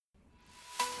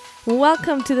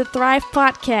Welcome to the Thrive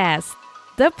Podcast,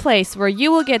 the place where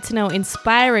you will get to know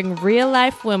inspiring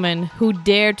real-life women who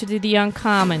dare to do the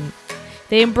uncommon.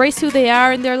 They embrace who they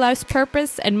are in their life's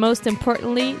purpose, and most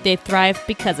importantly, they thrive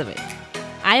because of it.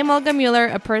 I am Olga Mueller,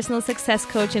 a personal success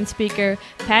coach and speaker,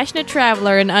 passionate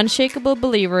traveler, and unshakable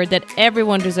believer that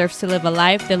everyone deserves to live a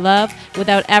life they love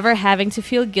without ever having to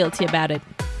feel guilty about it.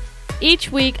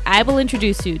 Each week, I will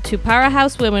introduce you to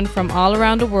powerhouse women from all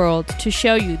around the world to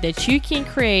show you that you can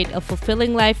create a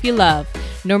fulfilling life you love,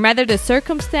 no matter the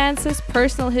circumstances,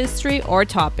 personal history, or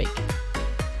topic.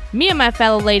 Me and my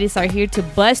fellow ladies are here to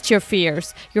bust your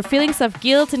fears, your feelings of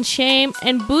guilt and shame,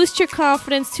 and boost your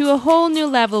confidence to a whole new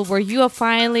level where you are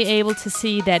finally able to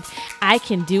see that I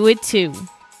can do it too.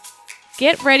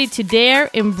 Get ready to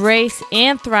dare, embrace,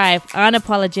 and thrive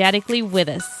unapologetically with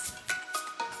us.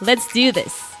 Let's do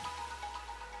this.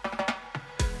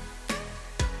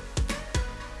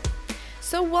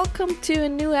 So welcome to a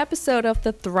new episode of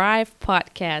the Thrive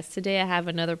Podcast. Today I have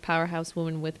another powerhouse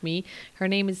woman with me. Her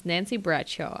name is Nancy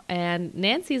Bradshaw, and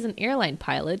Nancy is an airline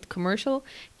pilot, commercial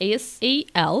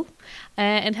ASAL,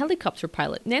 and helicopter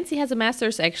pilot. Nancy has a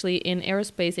master's actually in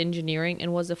aerospace engineering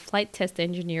and was a flight test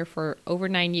engineer for over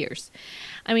 9 years.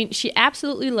 I mean, she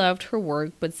absolutely loved her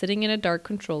work, but sitting in a dark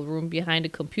control room behind a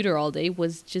computer all day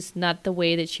was just not the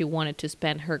way that she wanted to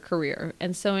spend her career.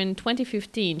 And so in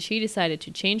 2015, she decided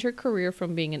to change her career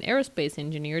from being an aerospace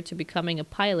engineer to becoming a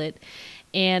pilot.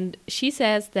 And she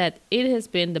says that it has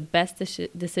been the best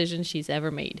decision she's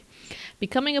ever made.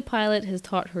 Becoming a pilot has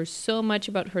taught her so much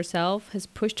about herself, has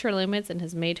pushed her limits, and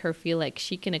has made her feel like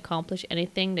she can accomplish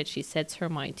anything that she sets her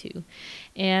mind to.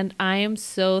 And I am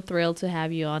so thrilled to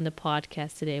have you on the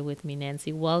podcast today with me,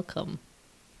 Nancy. Welcome.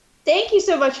 Thank you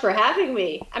so much for having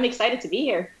me. I'm excited to be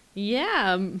here.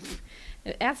 Yeah,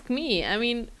 ask me. I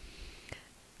mean,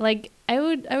 like I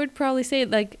would probably say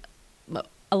like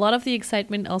a lot of the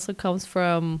excitement also comes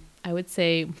from, I would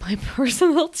say, my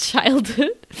personal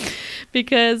childhood,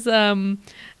 because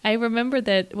I remember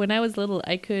that when I was little,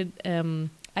 I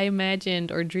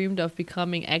imagined or dreamed of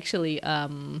becoming actually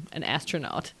an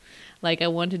astronaut. Like I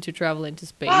wanted to travel into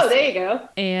space. Oh, there you go.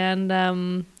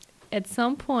 And at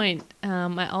some point,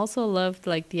 I also loved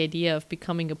like the idea of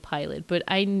becoming a pilot, but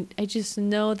I just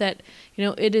know that, you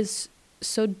know, it is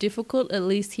so difficult, at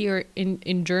least here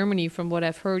in Germany, from what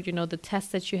I've heard, you know, the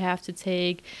tests that you have to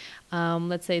take,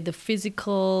 let's say the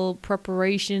physical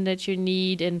preparation that you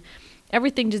need, and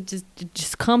everything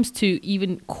just comes to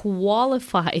even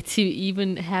qualify to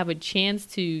even have a chance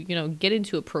to, you know, get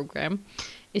into a program.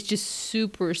 It's just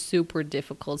super, super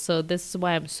difficult. So this is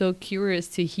why I'm so curious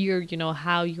to hear, you know,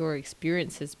 how your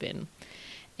experience has been.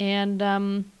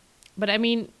 And but I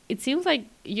mean, it seems like,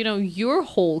 you know, your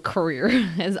whole career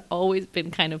has always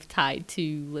been kind of tied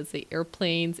to, let's say,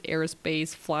 airplanes,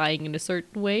 aerospace, flying in a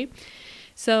certain way.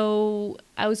 So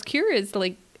I was curious,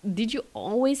 like, did you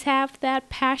always have that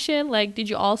passion? Like, did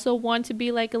you also want to be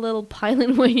like a little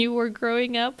pilot when you were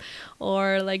growing up?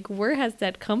 Or like, where has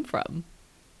that come from?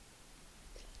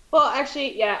 Well,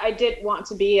 actually, yeah, I did want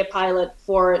to be a pilot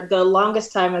for the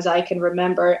longest time as I can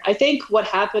remember. I think what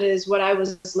happened is when I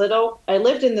was little, I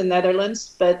lived in the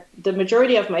Netherlands, but the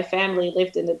majority of my family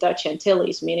lived in the Dutch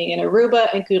Antilles, meaning in Aruba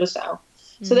and Curaçao.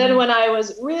 So then when I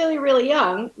was really, really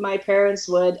young, my parents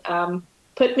would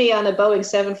put me on a Boeing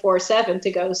 747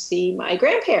 to go see my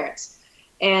grandparents.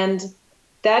 And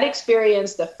that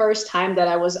experience, the first time that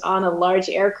I was on a large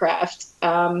aircraft,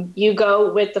 you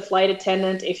go with the flight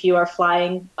attendant if you are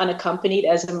flying unaccompanied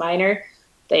as a minor.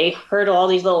 They herdle all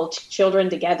these little children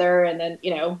together, and then,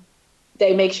 you know,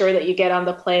 they make sure that you get on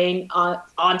the plane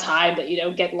on time, that you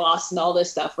don't get lost and all this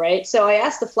stuff, right? So I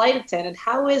asked the flight attendant,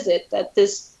 how is it that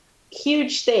this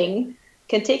huge thing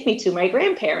can take me to my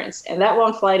grandparents? And that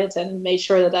one flight attendant made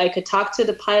sure that I could talk to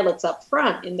the pilots up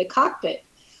front in the cockpit.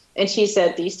 And she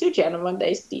said, these two gentlemen,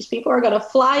 these people are going to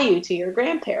fly you to your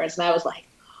grandparents. And I was like,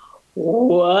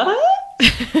 what?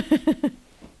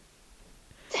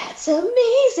 That's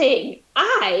amazing.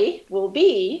 I will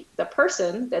be the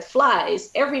person that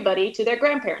flies everybody to their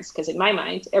grandparents. Because in my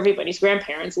mind, everybody's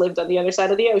grandparents lived on the other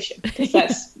side of the ocean. Because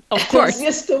that's, of course, that's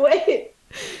just the way,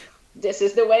 this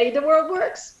is the way the world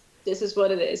works. This is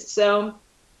what it is. So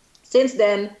since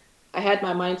then, I had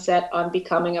my mindset on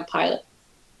becoming a pilot.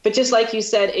 But just like you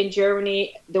said, in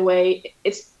Germany, the way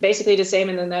it's basically the same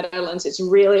in the Netherlands. It's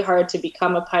really hard to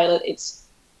become a pilot. It's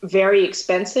very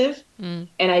expensive, and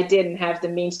I didn't have the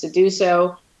means to do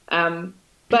so.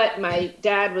 But my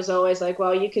dad was always like,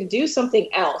 well, you can do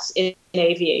something else in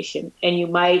aviation, and you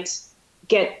might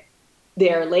get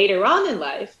there later on in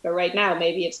life, but right now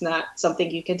maybe it's not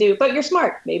something you can do. But you're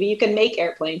smart. Maybe you can make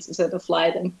airplanes instead of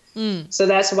fly them. So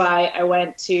that's why I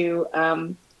went to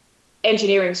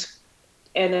engineering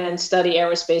and then study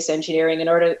aerospace engineering in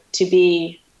order to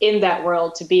be in that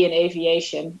world, to be in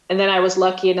aviation. And then I was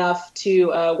lucky enough to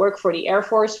work for the Air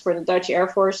Force, for the Dutch Air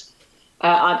Force,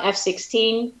 on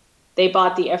F-16. They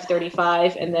bought the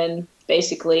F-35, and then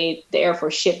basically the Air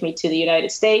Force shipped me to the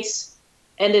United States,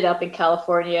 ended up in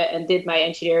California, and did my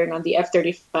engineering on the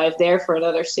F-35 there for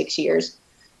another 6 years,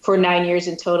 for 9 years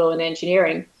in total in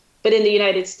engineering. But in the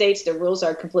United States, the rules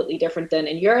are completely different than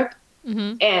in Europe.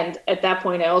 And at that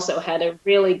point, I also had a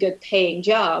really good paying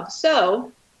job.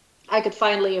 So I could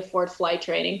finally afford flight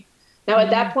training. Now, at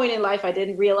that point in life, I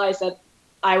didn't realize that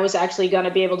I was actually going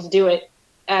to be able to do it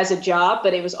as a job,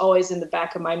 but it was always in the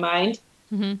back of my mind.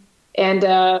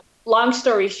 And long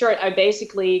story short, I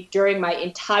basically, during my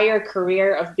entire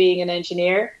career of being an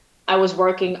engineer, I was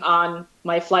working on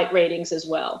my flight ratings as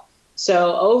well.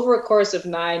 So over a course of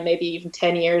 9, maybe even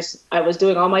 10 years, I was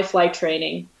doing all my flight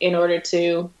training in order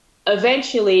to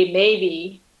eventually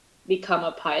maybe become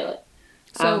a pilot.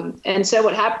 And so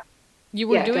what happened? You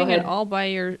were doing it all by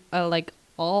your like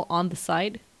all on the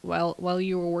side while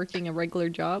you were working a regular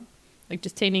job, like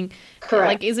just taking. Correct.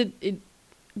 Like, is it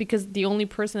because the only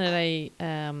person that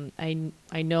I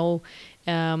know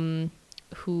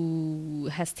who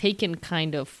has taken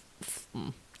kind of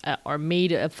or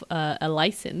made a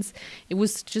license, it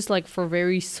was just like for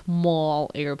very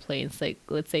small airplanes, like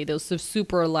let's say those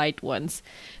super light ones.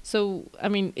 So I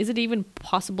mean, is it even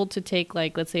possible to take,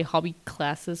 like, let's say hobby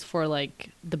classes for like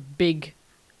the big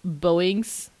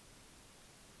Boeings,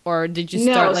 or did you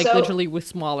start literally with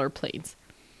smaller planes?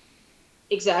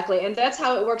 Exactly, and that's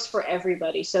how it works for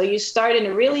everybody. So you start in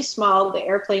a really small, the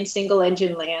airplane single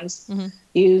engine lands.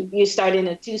 You start in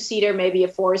a 2-seater, maybe a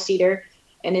 4-seater.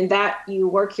 And in that, you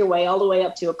work your way all the way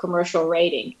up to a commercial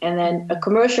rating. And then a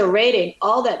commercial rating,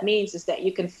 all that means is that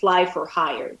you can fly for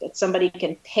hire, that somebody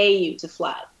can pay you to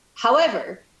fly.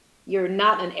 However, you're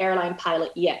not an airline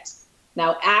pilot yet.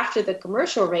 Now, after the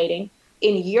commercial rating,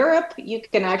 in Europe, you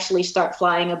can actually start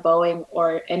flying a Boeing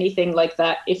or anything like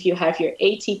that if you have your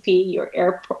ATP, your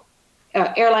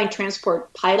airline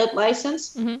transport pilot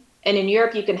license. And in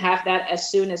Europe, you can have that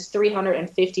as soon as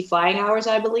 350 flying hours,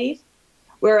 I believe.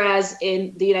 Whereas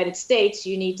in the United States,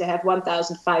 you need to have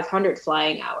 1,500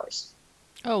 flying hours.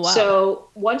 Oh, wow. So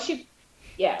once you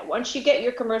get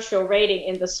your commercial rating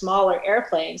in the smaller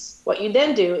airplanes, what you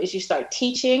then do is you start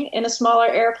teaching in a smaller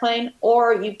airplane,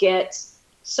 or you get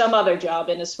some other job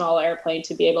in a smaller airplane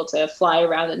to be able to fly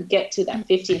around and get to that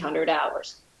 1,500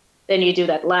 hours. Then you do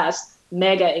that last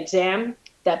mega exam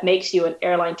that makes you an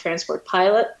airline transport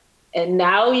pilot, and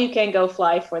now you can go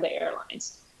fly for the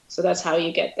airlines. So that's how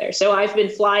you get there. So I've been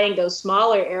flying those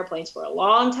smaller airplanes for a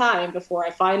long time before I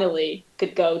finally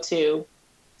could go to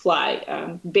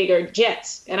fly bigger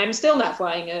jets. And I'm still not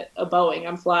flying a Boeing.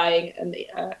 I'm flying an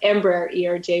Embraer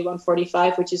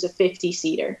ERJ-145, which is a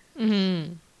 50-seater.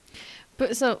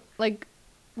 But so, like,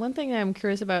 one thing that I'm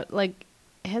curious about, like,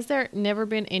 has there never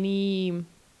been any,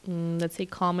 let's say,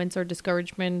 comments or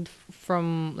discouragement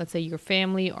from, let's say, your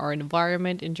family or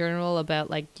environment in general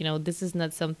about, like, you know, this is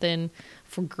not something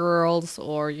for girls,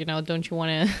 or, you know, don't you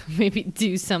want to maybe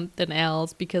do something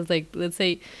else? Because, like, let's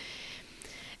say,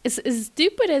 it's as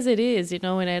stupid as it is, you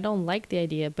know, and I don't like the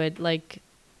idea, but, like,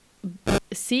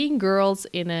 seeing girls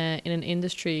in an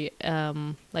industry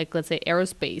like, let's say,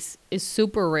 aerospace is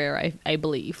super rare, I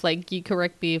believe. Like, you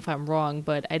correct me if I'm wrong,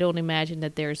 but I don't imagine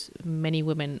that there's many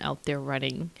women out there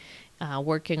running,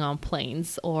 working on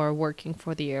planes or working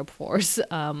for the Air Force.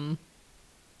 No,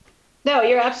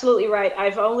 you're absolutely right.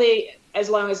 I've only, as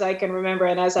long as I can remember,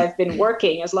 and as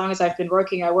long as I've been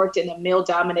working, I worked in a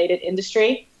male-dominated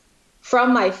industry.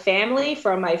 From my family,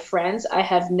 from my friends, I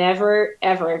have never,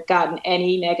 ever gotten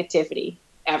any negativity,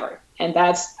 ever. And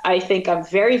I think I'm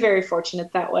very, very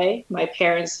fortunate that way. My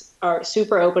parents are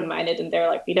super open-minded, and they're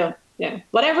like,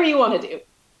 whatever you want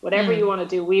to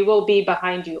do, we will be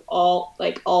behind you all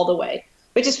the way,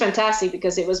 which is fantastic,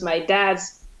 because it was my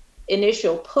dad's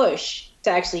initial push to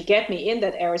actually get me in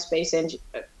that aerospace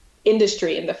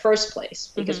industry in the first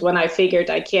place. Because when I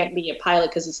figured I can't be a pilot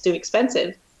because it's too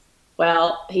expensive,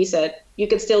 well, he said, you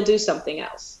can still do something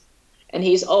else. And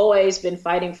he's always been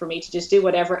fighting for me to just do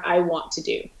whatever I want to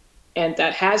do. And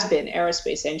that has been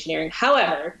aerospace engineering.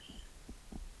 However,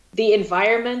 the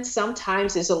environment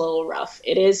sometimes is a little rough.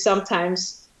 It is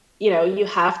sometimes, you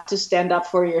have to stand up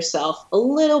for yourself a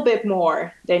little bit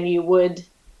more than you would,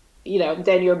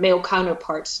 than your male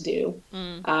counterparts do.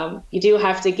 You do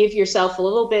have to give yourself a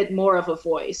little bit more of a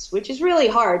voice, which is really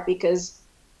hard, because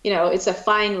it's a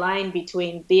fine line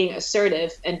between being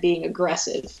assertive and being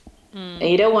aggressive. And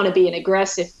Mm. you don't want to be an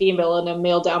aggressive female in a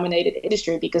male dominated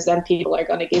industry because then people are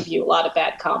going to give you a lot of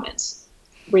bad comments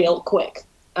real quick.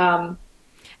 Um,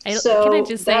 Can I so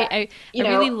just say that, I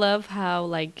really love how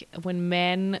like when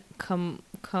men come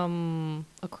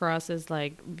across as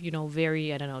like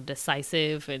very I don't know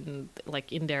decisive and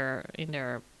like in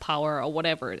their power or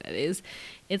whatever it is,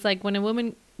 it's like when a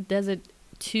woman does it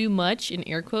too much in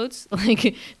air quotes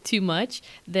like too much,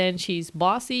 then she's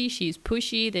bossy, she's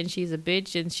pushy, then she's a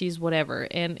bitch, and she's whatever.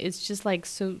 And it's just like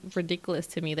so ridiculous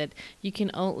to me that you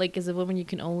can like as a woman you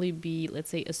can only be,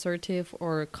 let's say, assertive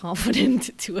or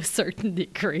confident to a certain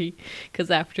degree,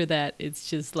 because after that it's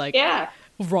just like yeah,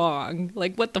 wrong.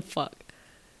 Like what the fuck?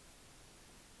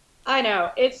 I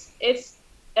know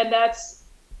and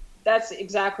that's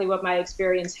exactly what my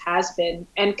experience has been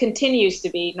and continues to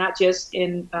be, not just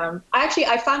in, actually,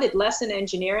 I found it less in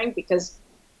engineering because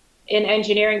in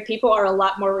engineering, people are a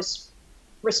lot more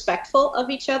respectful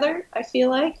of each other, I feel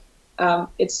like. I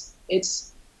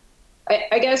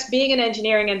guess being in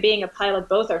engineering and being a pilot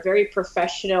both are very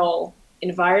professional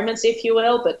environments, if you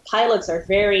will, but pilots are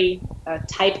very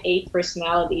type A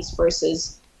personalities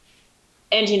versus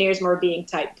engineers more being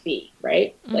type B,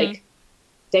 right? Mm-hmm. Like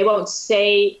they won't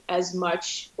say as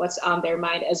much what's on their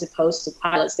mind as opposed to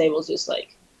pilots. They will just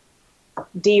like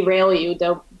derail you.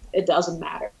 It doesn't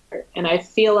matter. And I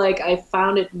feel like I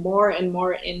found it more and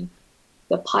more in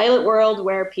the pilot world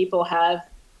where people have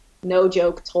no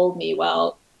joke told me,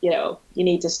 well, you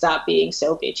need to stop being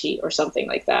so bitchy or something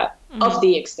like that, Mm-hmm. of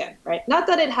the extent, right? Not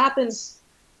that it happens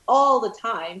all the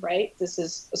time, right? This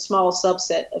is a small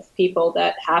subset of people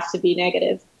that have to be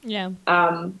negative. Yeah.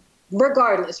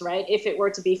 Regardless, right? If it were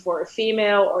to be for a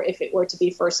female or if it were to be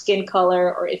for skin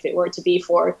color or if it were to be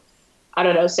for, I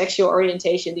don't know, sexual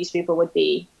orientation, these people would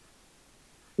be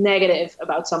negative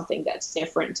about something that's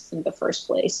different in the first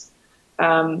place.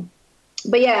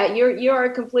 But yeah, you are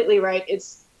completely right.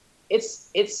 It's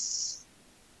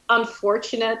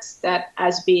unfortunate that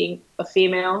as being a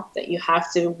female that you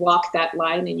have to walk that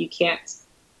line and you can't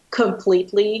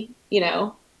completely,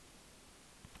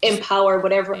 empower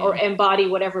whatever Yeah. or embody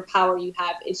whatever power you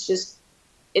have. It's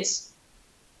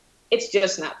it's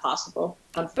just not possible,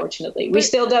 But unfortunately. We but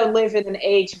still don't live in an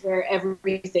age where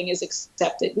everything is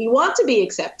accepted. We want to be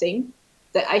accepting.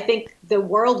 That I think the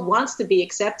world wants to be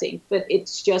accepting, but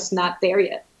it's just not there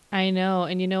yet. I know,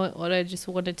 and you know what I just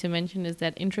wanted to mention is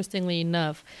that interestingly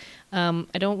enough, I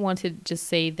don't want to just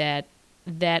say that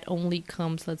that only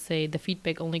comes, let's say, the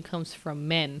feedback only comes from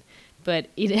men, but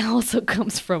it also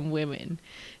comes from women,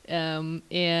 and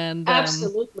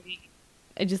Absolutely.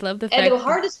 I just love the And the fact that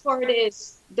hardest part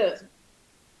is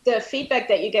the feedback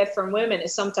that you get from women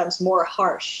is sometimes more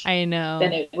harsh I than know.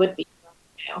 it would be from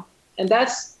male. And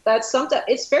that's sometimes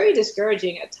it's very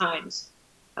discouraging at times.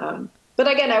 But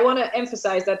again, I want to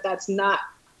emphasize that that's not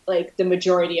like the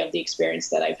majority of the experience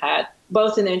that I've had,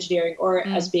 both in engineering or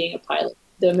as Mm. being a pilot.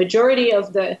 The majority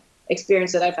of the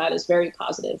experience that I've had is very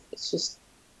positive. It's just,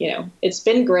 it's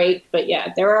been great, but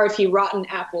yeah, there are a few rotten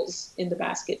apples in the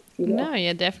basket, if you will. No,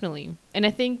 yeah, definitely. And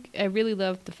I think I really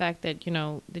love the fact that,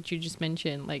 that you just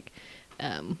mentioned, like,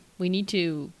 we need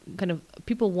to kind of,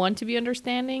 people want to be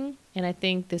understanding. And I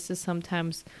think this is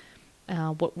sometimes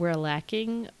what we're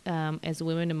lacking as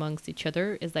women amongst each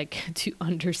other is like to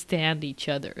understand each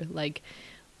other. Like,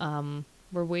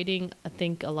 we're waiting, I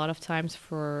think, a lot of times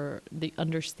for the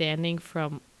understanding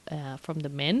from the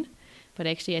men, but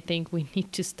actually, I think we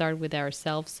need to start with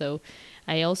ourselves. So,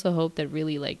 I also hope that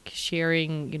really like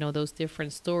sharing, those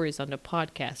different stories on the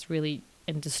podcast really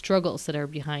and the struggles that are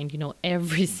behind,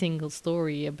 every single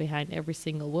story behind every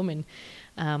single woman.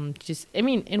 Just, I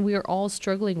mean, and we are all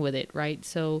struggling with it, right?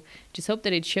 So just hope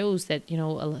that it shows that,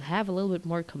 have a little bit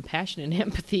more compassion and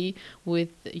empathy with,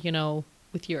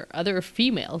 with your other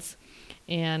females,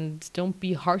 and don't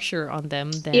be harsher on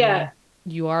them than Yeah,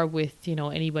 you are with,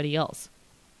 anybody else.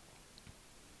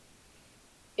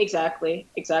 exactly.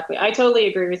 Exactly. I totally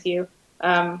agree with you.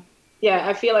 Yeah,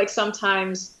 I feel like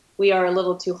sometimes we are a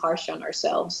little too harsh on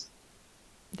ourselves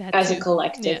That as a too.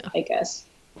 collective, Yeah. I guess.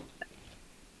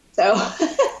 So,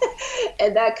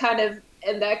 and that kind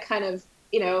of,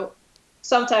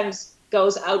 sometimes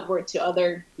goes outward to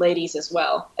other ladies as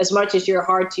well. As much as you're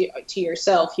hard to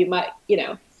yourself, you might,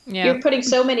 Yeah. you're putting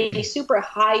so many super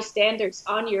high standards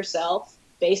on yourself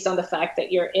based on the fact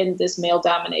that you're in this male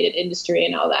dominated industry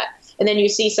and all that. And then you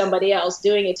see somebody else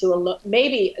doing it to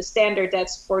maybe a standard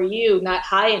that's for you not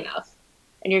high enough,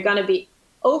 and you're going to be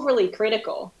overly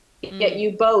critical. Yet Mm,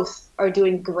 you both are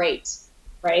doing great,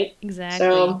 right? exactly.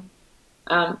 So,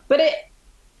 um, but it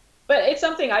but it's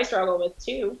something I struggle with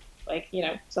too. Like,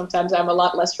 sometimes I'm a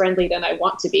lot less friendly than I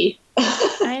want to be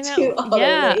I to know. other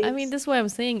Yeah. I mean, ladies. that's what I'm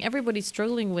saying. Everybody's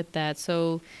struggling with that.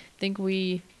 So I think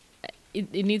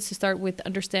it needs to start with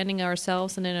understanding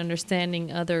ourselves and then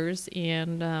understanding others.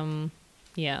 And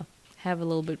yeah, have a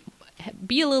little bit,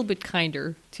 be a little bit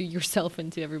kinder to yourself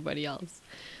and to everybody else.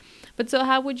 But so,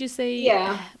 how would you say,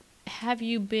 Yeah. have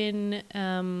you been,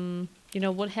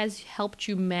 what has helped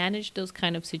you manage those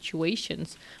kind of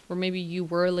situations where maybe you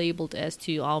were labeled as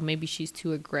to, oh, maybe she's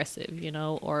too aggressive,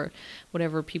 or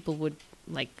whatever people would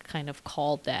like kind of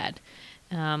call that,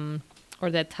 or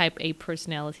that type A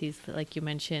personalities, like you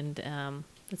mentioned,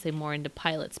 let's say more in the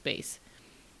pilot space.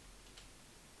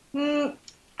 Hmm.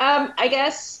 I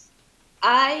guess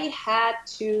I had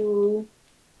to,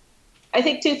 I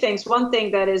think two things. One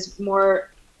thing that is more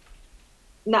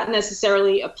not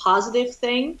necessarily a positive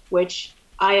thing, which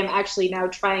I am actually now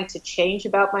trying to change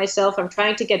about myself. I'm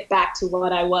trying to get back to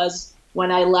what I was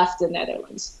when I left the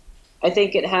Netherlands. I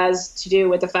think it has to do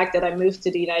with the fact that I moved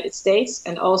to the United States,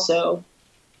 and also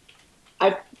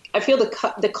I I feel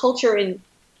the culture in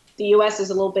the U.S. is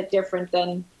a little bit different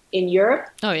than in Europe,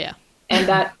 Oh yeah. and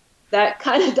that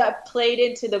kind of that played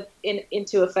into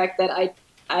into effect that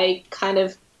I kind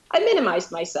of I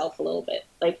minimized myself a little bit.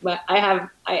 Like,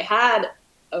 I had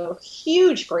a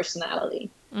huge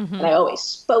personality, Mm-hmm. and I always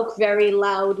spoke very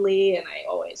loudly, and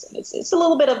and it's a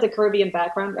little bit of the Caribbean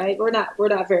background, right? We're not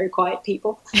very quiet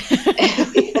people.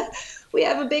 We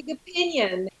have a big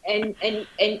opinion, and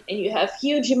you have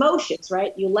huge emotions,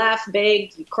 right? You laugh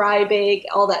big, you cry big,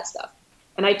 all that stuff.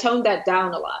 And I toned that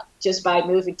down a lot just by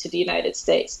moving to the United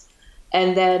States.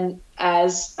 And then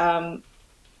as an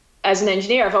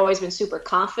engineer, I've always been super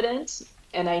confident,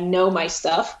 and I know my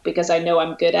stuff because I know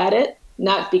I'm good at it,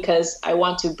 not because I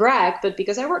want to brag, but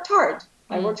because I worked hard.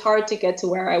 I Mm. worked hard to get to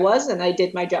where I was, and I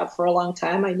did my job for a long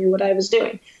time. I knew what I was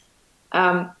doing.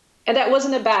 Um, and that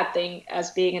wasn't a bad thing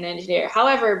as being an engineer.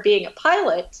 However, being a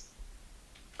pilot,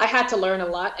 I had to learn a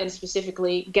lot, and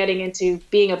specifically getting into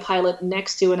being a pilot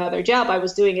next to another job, I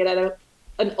was doing it at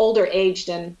an older age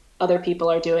than other people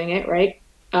are doing it, right?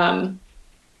 Um,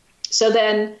 so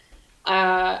then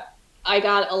uh, I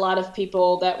got a lot of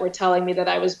people that were telling me that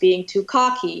I was being too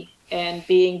cocky and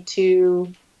being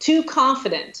too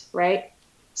confident, right?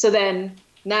 So then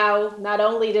now not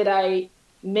only did I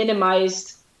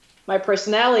minimize my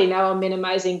personality, now I'm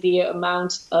minimizing the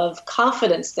amount of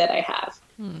confidence that I have.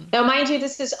 Mm. Now, mind you,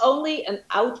 this is only an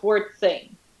outward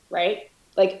thing, right?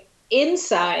 Like,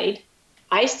 inside,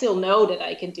 I still know that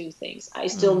I can do things. I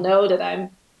still Mm. know that I'm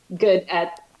good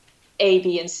at A,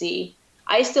 B, and C.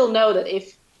 I still know that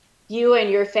if you and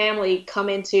your family come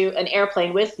into an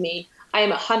airplane with me, I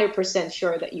am 100%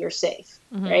 sure that you're safe,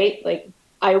 Mm-hmm. right? Like,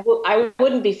 I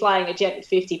wouldn't be flying a jet with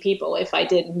 50 people if I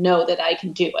didn't know that I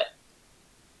can do it.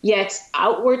 Yet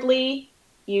outwardly,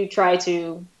 you try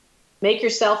to make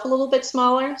yourself a little bit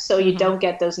smaller so you Mm-hmm. don't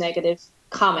get those negative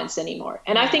comments anymore.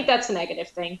 And I Yeah. think that's a negative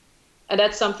thing. And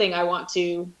that's something I want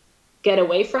to get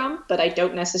away from, but I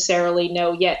don't necessarily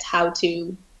know yet how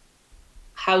to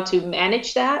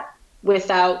manage that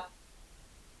without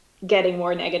getting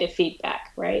more negative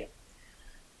feedback, right?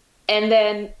 And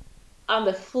then on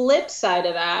the flip side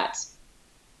of that,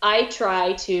 I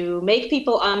try to make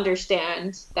people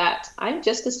understand that I'm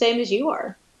just the same as you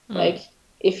are. Mm. Like,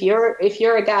 if you're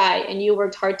a guy and you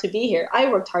worked hard to be here,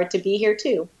 I worked hard to be here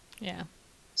too. Yeah.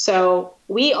 So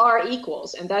we are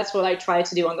equals, and that's what I try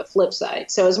to do on the flip side.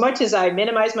 So as much as I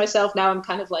minimize myself, now I'm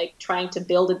kind of like trying to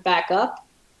build it back up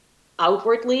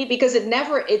outwardly, because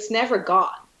it's never gone,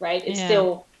 right? It's Yeah.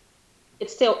 still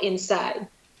it's still inside.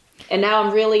 And now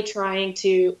I'm really trying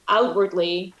to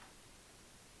outwardly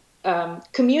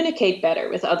communicate better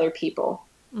with other people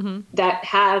Mm-hmm. that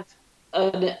have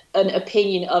an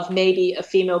opinion of maybe a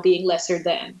female being lesser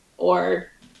than, or,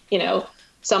 you know,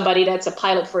 somebody that's a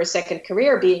pilot for a second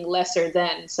career being lesser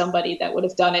than somebody that would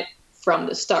have done it from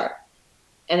the start.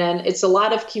 And then it's a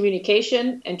lot of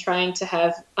communication and trying to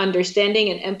have understanding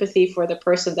and empathy for the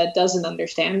person that doesn't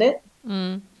understand it,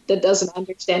 Mm.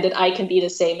 I can be the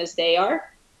same as they are,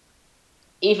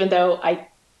 even though I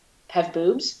have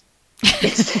boobs.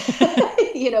 It's,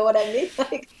 you know what I mean?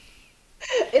 Like,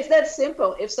 it's that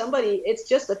simple. If somebody, it's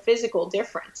just a physical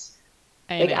difference.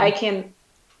 Like, I Amen. can,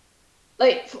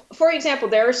 like, for example,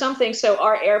 there are some things. So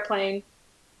our airplane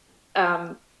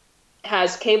um,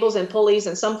 has cables and pulleys,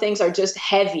 and some things are just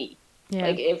heavy. Yeah.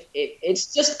 Like, if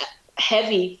it's just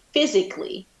heavy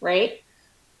physically, right?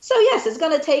 So yes, it's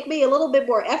going to take me a little bit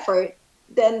more effort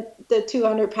than the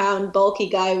 200-pound bulky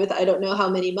guy with I don't know how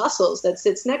many muscles that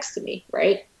sits next to me,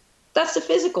 right? That's the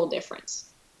physical difference.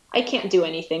 I can't do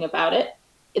anything about it.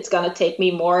 It's going to take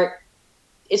me more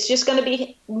it's just going to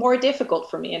be more difficult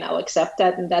for me, and I'll accept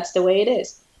that, and that's the way it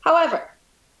is. However,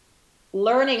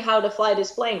 learning how to fly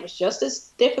this plane was just as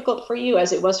difficult for you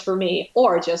as it was for me,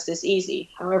 or just as easy,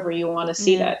 however you want to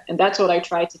see Yeah. that. And that's what I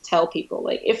try to tell people.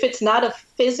 Like, if it's not a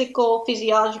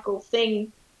physiological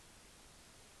thing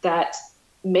that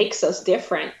makes us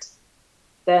different,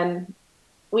 then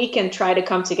we can try to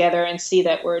come together and see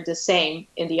that we're the same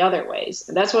in the other ways.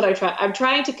 And that's what I'm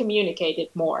trying to communicate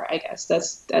it more, I guess.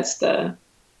 That's the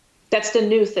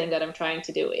new thing that I'm trying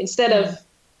to do. Instead of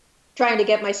trying to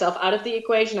get myself out of the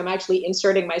equation, I'm actually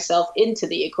inserting myself into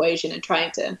the equation and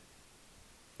trying to,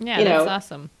 Yeah, that's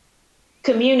awesome.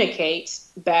 communicate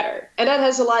better. And that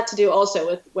has a lot to do also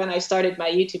with when I started my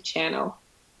YouTube channel,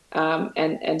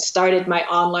 and started my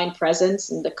online presence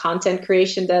and the content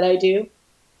creation that I do.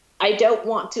 I don't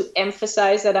want to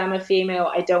emphasize that I'm a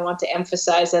female. I don't want to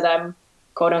emphasize that I'm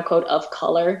quote unquote of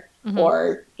color,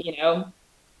 or,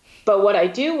 but what I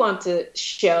do want to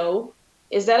show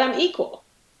is that I'm equal.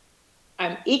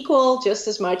 I'm equal just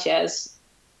as much as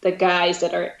the guys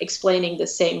that are explaining the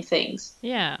same things.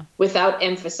 Yeah. Without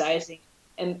emphasizing.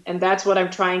 And that's what I'm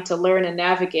trying to learn and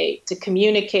navigate, to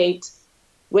communicate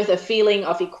with a feeling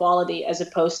of equality as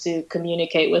opposed to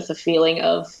communicate with a feeling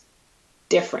of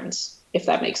difference, if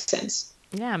that makes sense.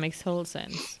 Yeah, it makes total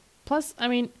sense. Plus, I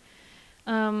mean,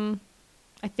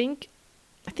 I think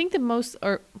the most,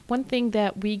 or one thing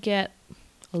that we get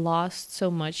lost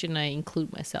so much, and I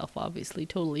include myself obviously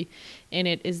totally in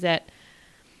it, is that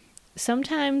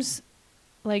sometimes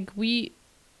like we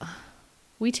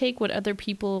take what other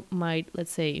people might,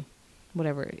 let's say,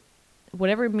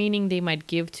 whatever meaning they might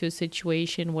give to a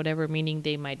situation, whatever meaning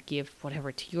they might give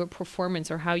whatever to your performance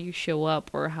or how you show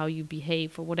up or how you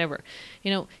behave or whatever.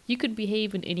 You could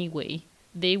behave in any way.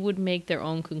 They would make their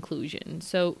own conclusion.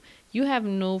 So you have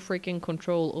no freaking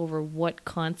control over what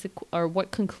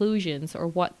conclusions or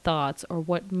what thoughts or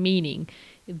what meaning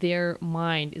their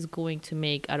mind is going to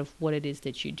make out of what it is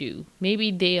that you do. Maybe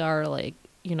they are like,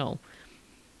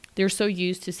 they're so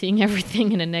used to seeing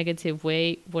everything in a negative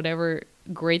way. Whatever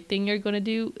great thing you're going to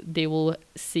do, they will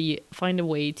find a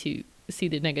way to see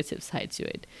the negative side to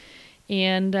it.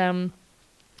 And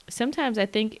sometimes I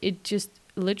think it just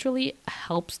literally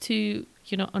helps to,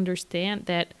 understand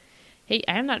that, hey,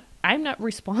 I'm not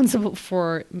responsible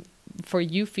for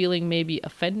you feeling maybe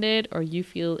offended or you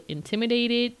feel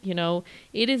intimidated.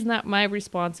 It is not my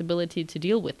responsibility to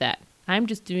deal with that. I'm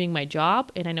just doing my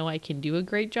job, and I know I can do a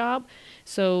great job.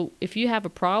 So if you have a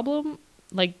problem,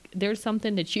 like, there's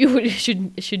something that you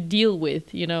should deal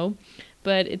with,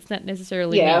 but it's not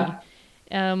necessarily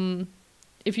me.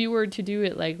 If you were to do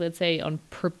it, like, let's say on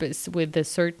purpose, with a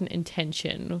certain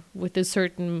intention, with a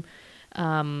certain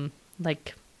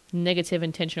like negative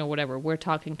intention or whatever, we're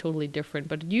talking totally different.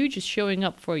 But you just showing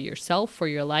up for yourself, for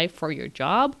your life, for your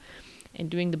job, and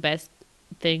doing the best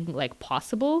thing like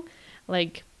possible,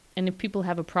 like, and if people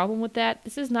have a problem with that,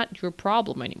 this is not your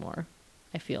problem anymore.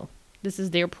 I feel this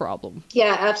is their problem.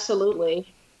 Yeah, absolutely.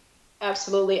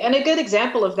 Absolutely. And a good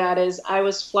example of that is I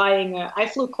was flying, I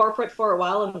flew corporate for a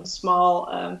while in a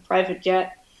small private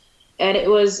jet. And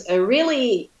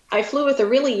I flew with a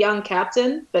really young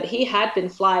captain, but he had been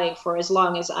flying for as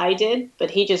long as I did, but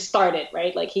he just started,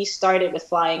 right? Like, he started with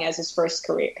flying as his first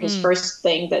career, his first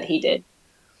thing that he did.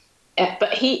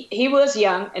 But he was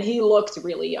young, and he looked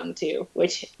really young too,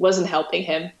 which wasn't helping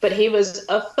him. But he was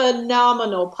a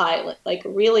phenomenal pilot, like, a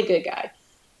really good guy.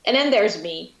 And then there's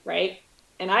me, right?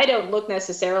 And I don't look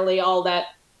necessarily all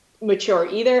that mature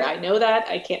either. I know that.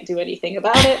 I can't do anything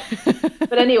about it.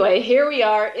 But anyway, here we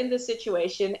are in this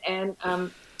situation, and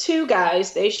two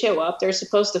guys, they show up. They're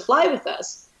supposed to fly with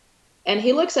us. And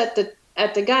he looks at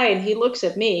the guy, and he looks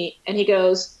at me, and he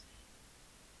goes,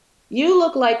 "You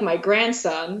look like my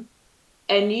grandson,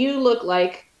 and you look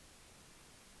like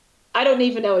I don't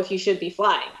even know if you should be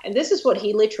flying." And this is what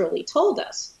he literally told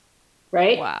us,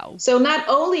 right? Wow. So not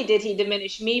only did he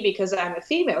diminish me because I'm a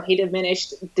female, he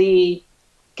diminished the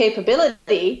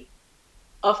capability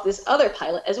of this other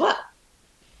pilot as well.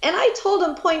 And I told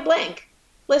him point blank,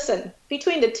 listen,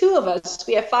 between the two of us,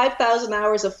 we have 5,000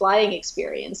 hours of flying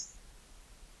experience.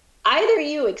 Either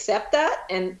you accept that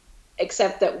and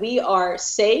accept that we are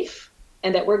safe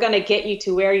and that we're going to get you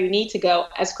to where you need to go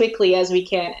as quickly as we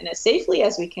can and as safely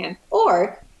as we can,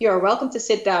 or you're welcome to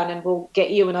sit down and we'll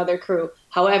get you another crew.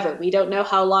 However, we don't know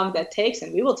how long that takes,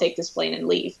 and we will take this plane and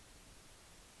leave.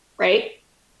 Right?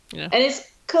 Yeah. And it's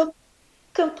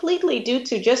completely due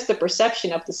to just the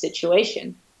perception of the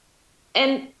situation.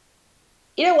 And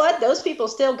you know what? Those people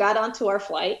still got onto our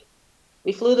flight.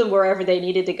 We flew them wherever they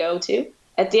needed to go to.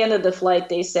 At the end of the flight,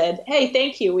 they said, "Hey,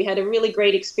 thank you. We had a really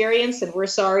great experience, and we're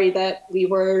sorry that we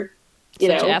were you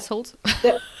Such know, assholes.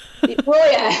 that,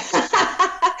 well, yeah,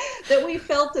 that we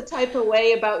felt the type of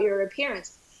way about your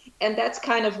appearance. And that's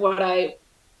kind of what I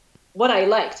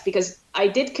liked, because I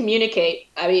did communicate.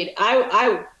 I mean,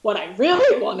 what I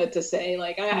really wanted to say,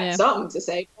 like I had Yeah. something to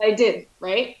say, but I didn't,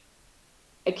 right?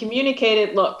 I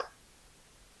communicated, look,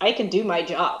 I can do my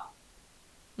job.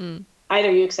 Mm.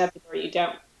 Either you accept it or you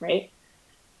don't, right?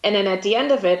 And then at the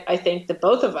end of it, I think the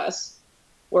both of us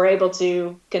were able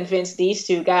to convince these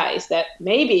two guys that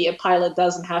maybe a pilot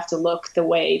doesn't have to look the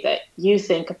way that you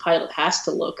think a pilot has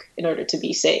to look in order to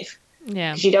be safe.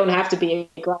 Yeah. Because you don't have to be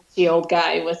a grouchy old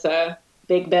guy with a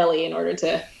big belly in order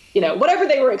to, whatever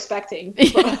they were expecting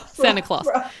Santa Claus.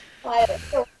 from a pilot.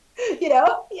 So, yeah,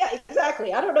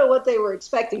 exactly. I don't know what they were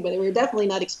expecting, but they were definitely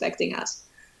not expecting us.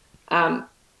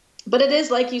 But it is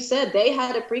like you said, they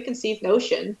had a preconceived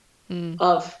notion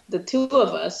of the two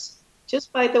of us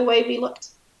just by the way we looked,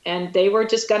 and they were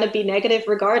just going to be negative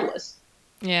regardless.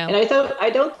 Yeah. And I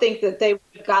don't think that they would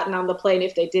have gotten on the plane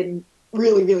if they didn't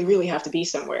really, really, really have to be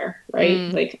somewhere,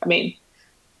 right? Like, I mean,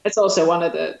 that's also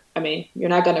you're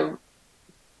not going to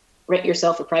rent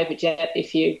yourself a private jet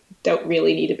if you don't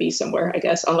really need to be somewhere, I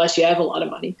guess, unless you have a lot of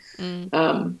money.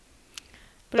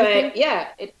 But I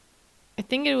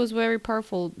think it was very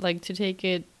powerful, like, to take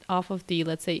it off of the,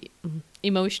 let's say,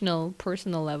 emotional,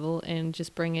 personal level and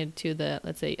just bring it to the,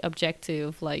 let's say,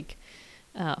 objective, like,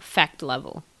 fact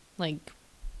level. Like,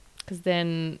 because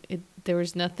then there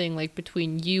was nothing, like,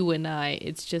 between you and I.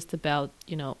 It's just about,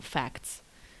 facts.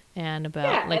 And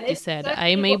about, like you said, I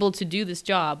am able to do this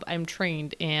job. I'm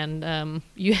trained, and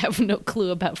you have no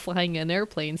clue about flying an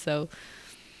airplane, so.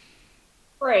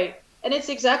 Right. And it's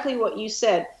exactly what you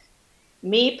said.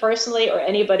 Me personally or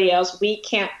anybody else, we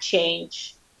can't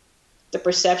change the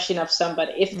perception of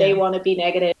somebody. If they want to be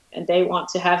negative and they want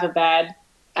to have a bad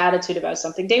attitude about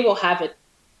something, they will have it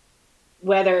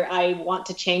whether I want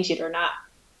to change it or not.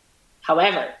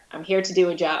 However, I'm here to do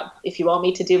a job. If you want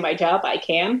me to do my job, I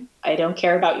can. I don't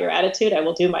care about your attitude. I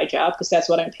will do my job because that's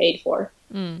what I'm paid for.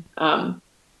 And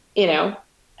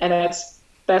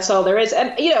that's all there is.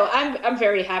 And, I'm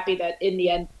very happy that in the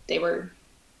end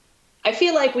I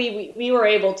feel like we were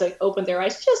able to open their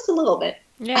eyes just a little bit.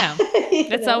 Yeah,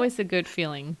 that's always a good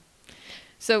feeling.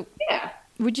 So,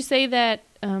 would you say that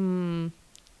becoming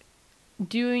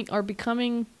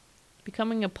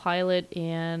a pilot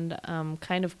and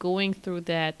kind of going through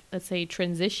that, let's say,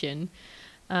 transition,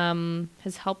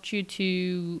 has helped you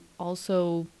to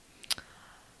also,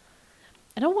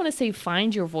 I don't want to say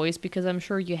find your voice, because I'm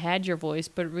sure you had your voice,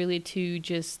 but really to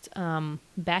just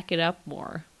back it up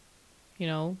more,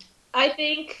 I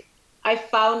think I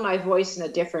found my voice in a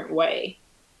different way.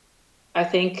 I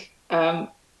think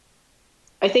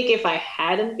if I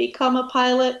hadn't become a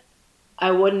pilot,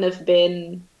 I wouldn't have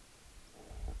been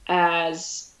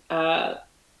as,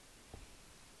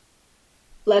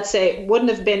 wouldn't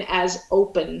have been as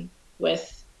open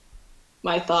with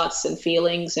my thoughts and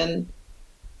feelings and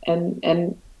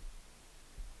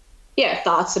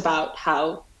thoughts about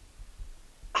how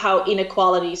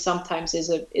inequality sometimes is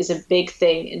a big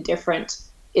thing in different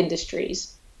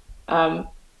industries.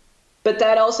 But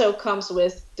that also comes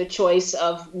with the choice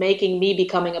of making me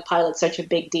becoming a pilot such a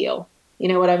big deal. You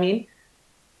know what I mean?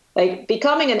 Like,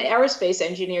 becoming an aerospace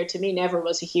engineer to me never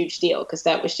was a huge deal, because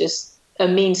that was just a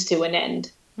means to an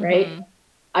end, right? Mm-hmm.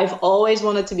 I've always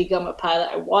wanted to become a pilot.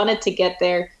 I wanted to get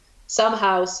there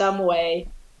somehow, some way,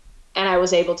 and I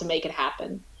was able to make it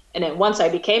happen. And then once I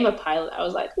became a pilot, I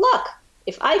was like, look,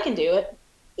 if I can do it,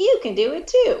 you can do it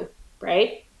too,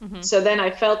 right? Mm-hmm. So then I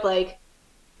felt like,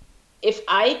 if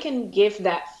I can give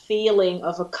that feeling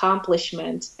of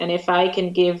accomplishment, and if I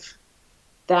can give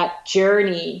that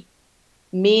journey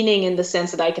meaning in the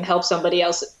sense that I can help somebody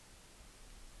else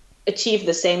achieve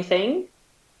the same thing,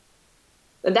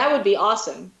 then that would be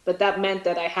awesome. But that meant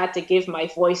that I had to give my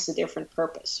voice a different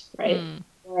purpose, right?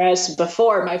 Whereas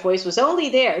before, my voice was only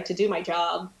there to do my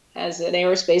job as an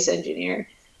aerospace engineer.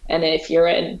 And if you're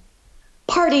in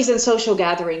parties and social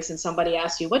gatherings and somebody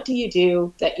asks you, what do you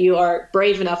do, that you are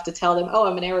brave enough to tell them, oh,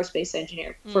 I'm an aerospace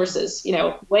engineer, versus,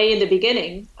 way in the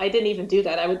beginning, I didn't even do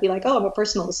that. I would be like, oh, I'm a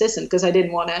personal assistant, because I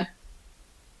didn't want to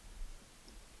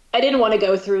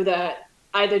go through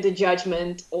either the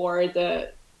judgment or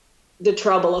the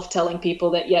trouble of telling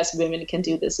people that, yes, women can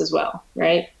do this as well,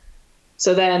 right?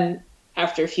 So then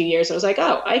after a few years, I was like,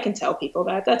 oh, I can tell people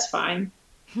that. That's fine.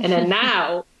 And then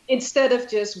now, instead of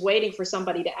just waiting for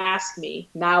somebody to ask me,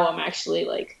 now I'm actually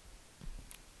like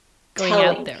going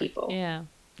telling out there. People. Yeah,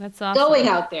 that's awesome. Going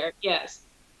out there, yes.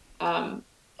 And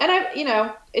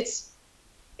it's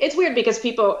weird because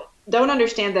people don't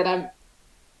understand that I'm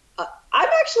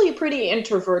actually a pretty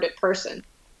introverted person.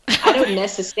 I don't Are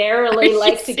necessarily you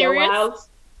like to go serious? out.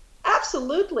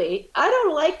 Absolutely. I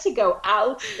don't like to go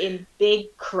out in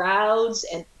big crowds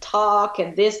and talk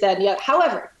and this, that, and the other.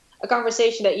 However, a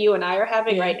conversation that you and I are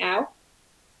having Yeah. right now,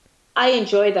 I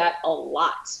enjoy that a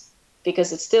lot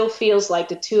because it still feels like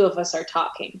the two of us are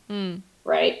talking, Mm.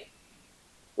 right?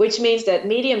 Which means that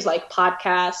mediums like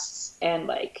podcasts and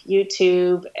like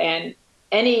YouTube and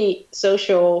any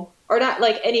social, or not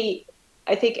like any,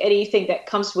 I think anything that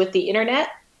comes with the internet,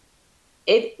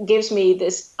 it gives me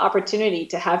this opportunity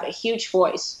to have a huge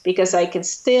voice because I can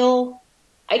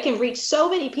reach so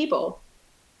many people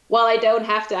while I don't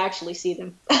have to actually see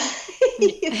them.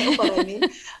 You know what I mean?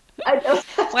 I don't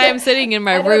have Why to, I'm sitting in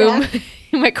my I don't room have,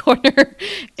 in my corner.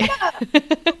 yeah,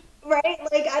 right?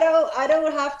 Like I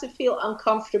don't have to feel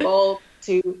uncomfortable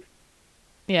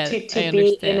Yeah, to I be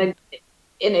understand.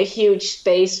 in a huge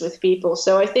space with people.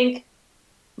 So I think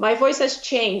my voice has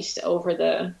changed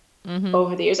Hmm.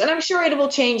 over the years, and I'm sure it will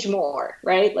change more,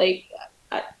 right? Like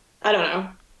I, I don't know.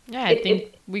 Yeah, I think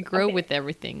It we grow okay, with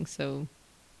everything. So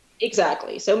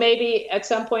exactly. So maybe at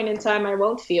some point in time, I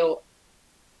won't feel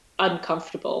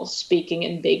uncomfortable speaking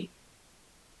in big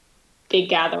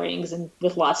gatherings and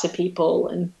with lots of people,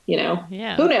 and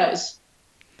yeah. who knows?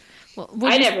 Well,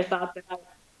 would I you? never thought that.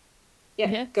 Yeah,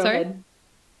 Yeah. go Sorry. ahead.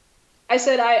 I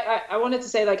said I wanted to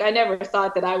say like I never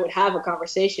thought that I would have a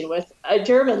conversation with a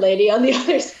German lady on the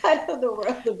other side of the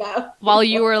world about While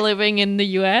you were living in the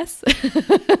U.S.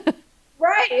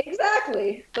 right,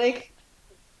 exactly. Like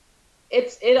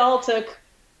it all took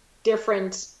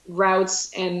different routes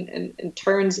and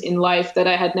turns in life that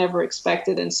I had never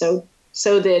expected, and so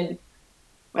did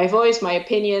my voice, my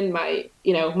opinion, my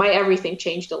everything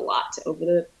changed a lot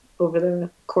over the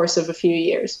course of a few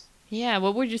years. Yeah.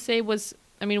 What would you say was?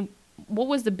 I mean, what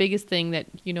was the biggest thing that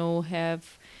you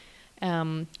have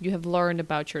learned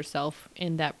about yourself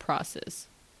in that process?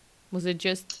 Was it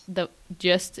just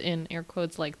in air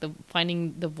quotes like the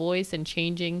finding the voice and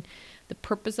changing the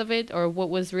purpose of it, or what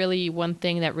was really one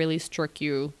thing that really struck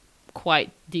you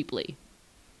quite deeply?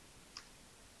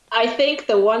 I think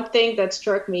the one thing that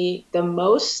struck me the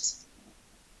most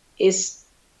is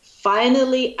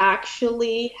finally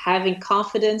actually having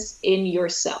confidence in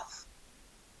yourself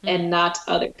Mm. and not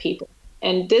other people.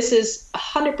 And this is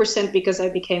 100% because I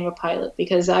became a pilot,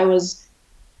 because I was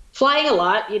flying a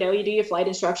lot. You do your flight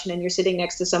instruction and you're sitting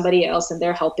next to somebody else and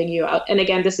they're helping you out. And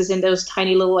again, this is in those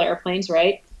tiny little airplanes,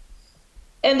 right?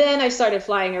 And then I started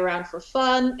flying around for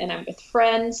fun, and I'm with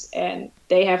friends and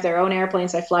they have their own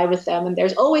airplanes. I fly with them and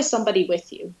there's always somebody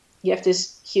with you. You have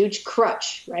this huge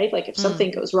crutch, right? Like if Mm. something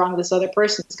goes wrong, this other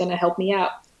person is going to help me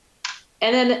out.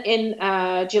 And then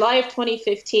in July of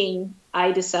 2015,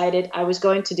 I decided I was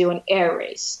going to do an air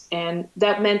race. And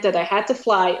that meant that I had to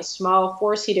fly a small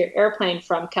four-seater airplane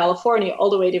from California all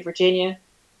the way to Virginia.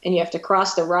 And you have to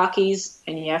cross the Rockies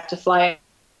and you have to fly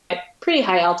at pretty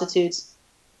high altitudes.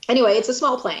 Anyway, it's a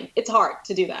small plane. It's hard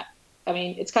to do that. I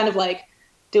mean, it's kind of like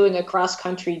doing a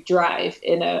cross-country drive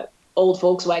in a old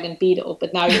Volkswagen Beetle,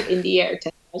 but now you're in the air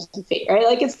 10,000 feet, right?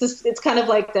 Like it's kind of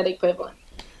like that equivalent.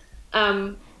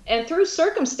 And through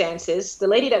circumstances, the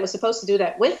lady that was supposed to do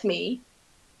that with me,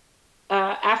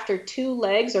 after two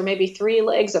legs or maybe three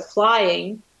legs of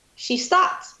flying, she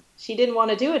stopped. She didn't want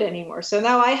to do it anymore. So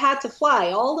now I had to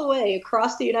fly all the way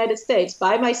across the United States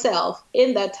by myself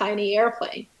in that tiny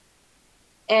airplane.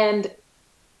 And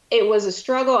it was a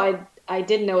struggle. I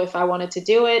didn't know if I wanted to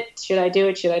do it. Should I do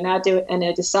it? Should I not do it? And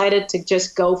I decided to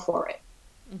just go for it.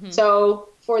 Hmm. So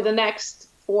for the next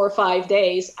 4 or 5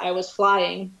 days, I was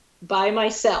flying by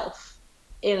myself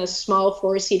in a small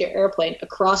four-seater airplane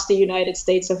across the United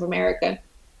States of America.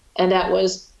 And that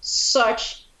was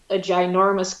such a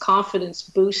ginormous confidence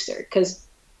booster because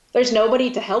there's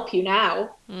nobody to help you now.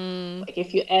 Mm. Like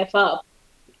if you F up,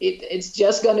 it's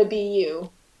just going to be you,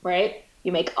 right?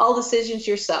 You make all decisions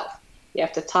yourself. You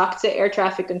have to talk to air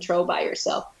traffic control by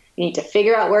yourself. You need to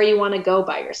figure out where you want to go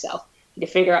by yourself. You need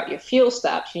to figure out your fuel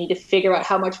stops. You need to figure out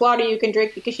how much water you can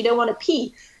drink because you don't want to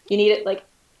pee. You need it like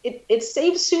it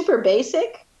seems super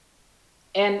basic,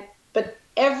 and but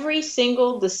every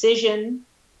single decision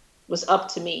was up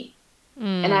to me.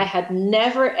 And I Mm. had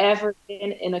never ever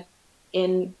been in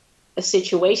a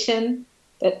situation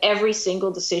that every single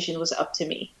decision was up to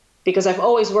me, because I've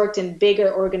always worked in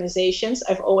bigger organizations.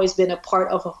 I've always been a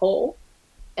part of a whole,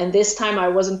 and this time I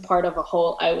wasn't part of a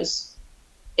whole.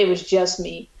 It was just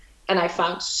me, and I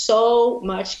found so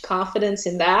much confidence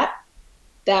in that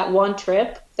one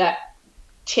trip that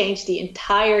changed the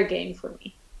entire game for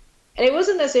me. And it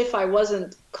wasn't as if I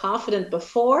wasn't confident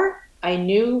before. I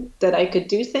knew that I could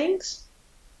do things,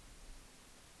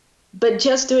 but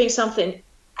just doing something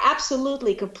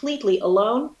absolutely, completely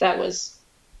alone, that was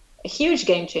a huge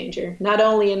game changer, not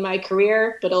only in my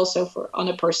career, but also for on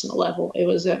a personal level. It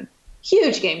was a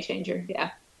huge game changer.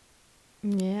 Yeah.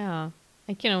 Yeah,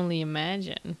 I can only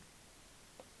imagine.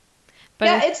 But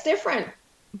Yeah, it's different.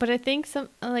 I think some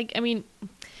like I mean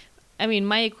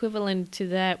my equivalent to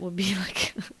that would be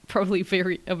like probably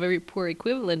a very poor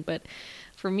equivalent, but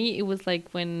for me it was like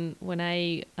when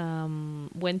I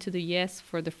went to the US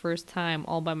for the first time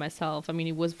all by myself. I mean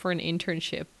it was for an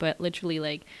internship, but literally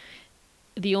like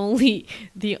the only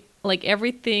the like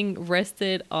everything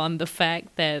rested on the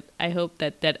fact that I hoped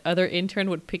that that other intern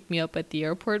would pick me up at the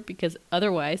airport, because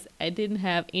otherwise I didn't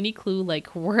have any clue like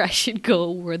where I should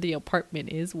go, where the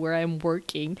apartment is, where I'm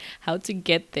working, how to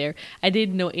get there. I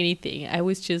didn't know anything. I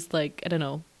was just like, I don't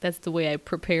know, that's the way I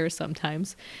prepare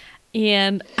sometimes.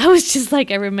 And I was just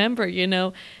like, I remember, you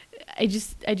know, I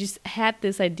just had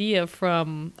this idea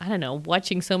from, I don't know,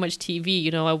 watching so much TV.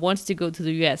 You know, I wanted to go to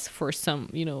the US for some,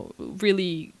 you know,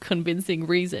 really convincing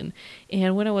reason.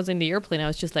 And when I was in the airplane, I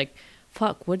was just like,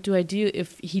 fuck, what do I do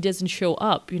if he doesn't show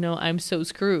up? You know, I'm so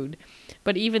screwed.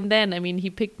 But even then, I mean, he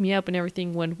picked me up and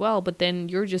everything went well, but then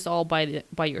you're just all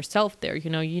by yourself there. You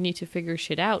know, you need to figure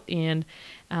shit out. And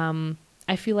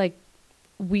I feel like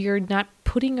we are not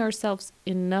putting ourselves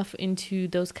enough into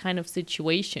those kind of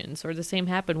situations. Or the same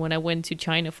happened when I went to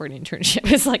China for an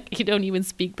internship. It's like you don't even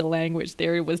speak the language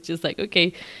there. It was just like,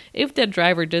 okay, if that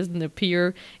driver doesn't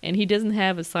appear and he doesn't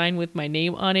have a sign with my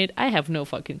name on it, I have no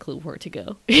fucking clue where to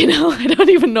go. You know, I don't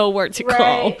even know where to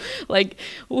call. Like,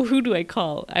 well, who do I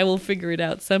call? I will figure it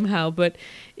out somehow. But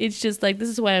it's just like, this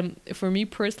is why for me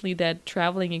personally, that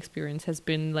traveling experience has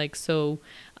been like so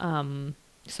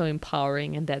so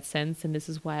empowering in that sense. And this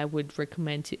is why I would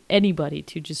recommend to anybody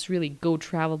to just really go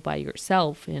travel by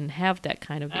yourself and have that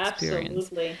kind of experience.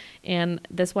 Absolutely. And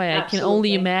that's why I can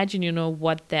only imagine, you know,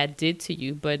 what that did to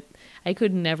you. But I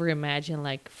could never imagine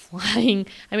like flying.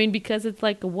 I mean, because it's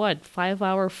like a what,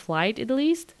 5-hour flight at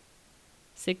least?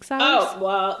 6 hours? Oh,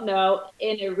 well, no,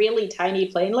 in a really tiny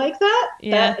plane like that,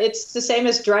 Yeah. it's the same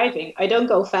as driving. I don't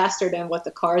go faster than what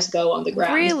the cars go on the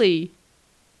ground. Really?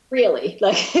 Really,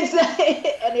 like,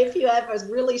 and if you have a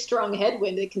really strong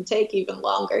headwind, it can take even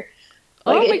longer.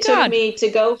 Like, oh my it took God. me to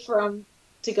go from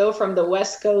the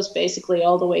West Coast basically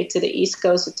all the way to the East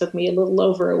Coast. It took me a little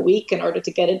over a week in order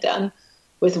to get it done,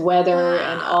 with weather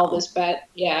and all this bad.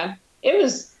 Yeah, it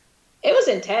was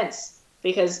intense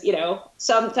because, you know,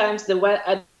 sometimes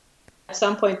at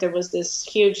some point there was this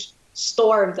huge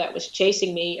storm that was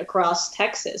chasing me across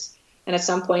Texas, and at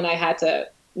some point I had to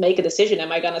make a decision.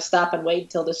 Am I going to stop and wait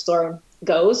until the storm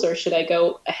goes, or should I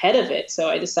go ahead of it? So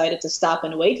I decided to stop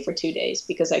and wait for 2 days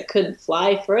because I couldn't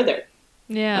fly further.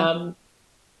 Yeah.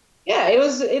 Yeah,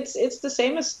 it's the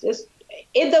same as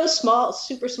in those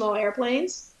super small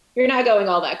airplanes. You're not going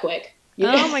all that quick.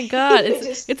 Oh my God.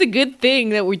 It's a good thing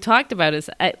that we talked about it.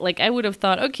 I would have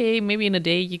thought, okay, maybe in a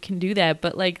day you can do that.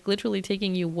 But like literally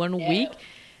taking you 1 week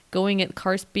going at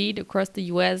car speed across the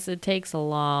US, it takes a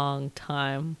long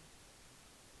time.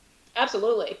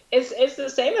 Absolutely. It's the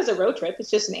same as a road trip.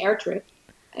 It's just an air trip.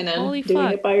 And then Holy doing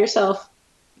fuck. it by yourself,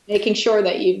 making sure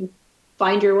that you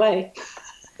find your way.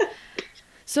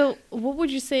 So what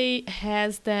would you say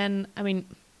has then, I mean,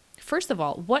 first of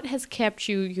all, what has kept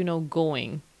you, you know,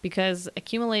 going? Because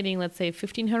accumulating, let's say,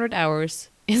 1,500 hours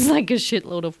is like a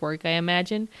shitload of work, I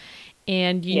imagine.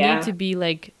 And you need to be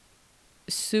like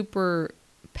super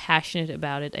passionate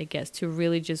about it, I guess, to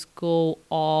really just go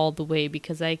all the way,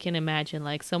 because I can imagine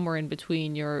like somewhere in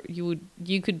between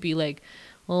you could be like,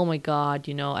 oh my God,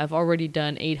 you know, I've already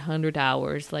done 800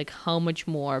 hours, like how much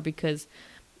more? Because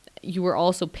you were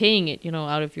also paying it, you know,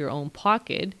 out of your own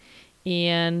pocket.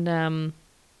 And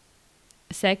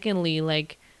secondly,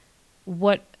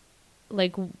 what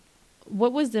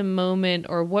was the moment,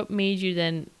 or what made you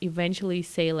then eventually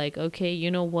say like, okay,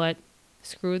 you know what,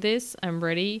 screw this, I'm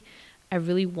ready, I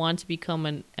really want to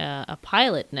become a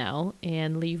pilot now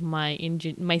and leave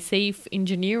my safe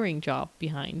engineering job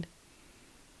behind?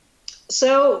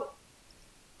 So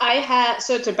to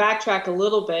backtrack a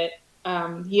little bit,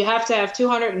 you have to have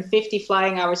 250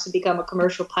 flying hours to become a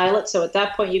commercial pilot. So at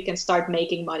that point, you can start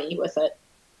making money with it.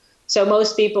 So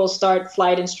most people start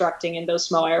flight instructing in those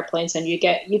small airplanes, and you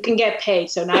can get paid.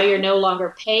 So now you're no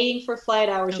longer paying for flight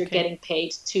hours; you're getting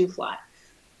paid to fly.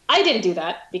 I didn't do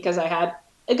that because I had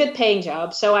a good paying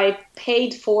job. So I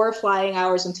paid for flying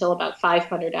hours until about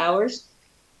 500 hours.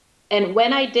 And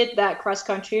when I did that cross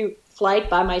country flight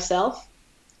by myself,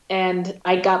 and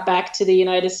I got back to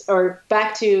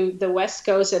back to the West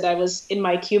Coast, and I was in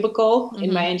my cubicle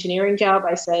in my engineering job,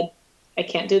 I said, I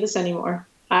can't do this anymore.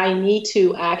 I need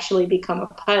to actually become a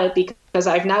pilot because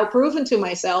I've now proven to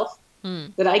myself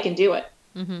Mm. that I can do it.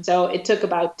 Mm-hmm. So it took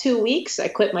about 2 weeks. I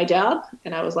quit my job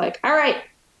and I was like, all right,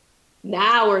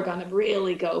 now we're going to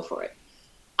really go for it.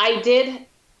 I did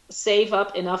save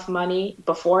up enough money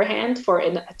beforehand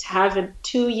to have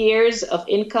 2 years of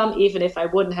income, even if I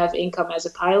wouldn't have income as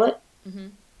a pilot. Mm-hmm.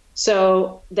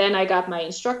 So then I got my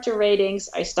instructor ratings.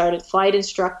 I started flight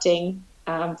instructing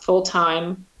full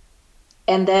time.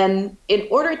 And then in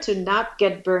order to not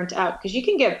get burnt out, because you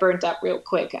can get burnt out real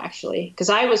quick, actually, because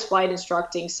I was flight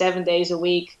instructing 7 days a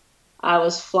week. I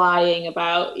was flying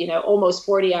about, almost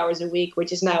 40 hours a week,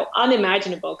 which is now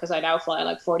unimaginable because I now fly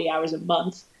like 40 hours a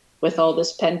month with all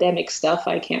this pandemic stuff.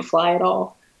 I can't fly at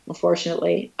all,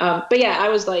 unfortunately. But yeah, I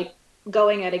was like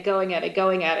going at it, going at it,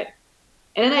 going at it.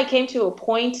 And then I came to a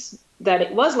point that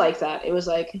it was like that. It was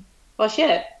like, well,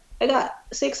 shit, I got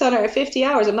 650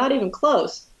 hours. I'm not even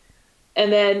close.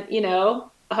 And then,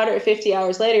 150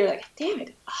 hours later, you're like, damn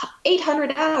it,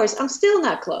 800 hours. I'm still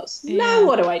not close. Yeah. Now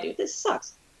what do I do? This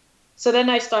sucks. So then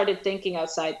I started thinking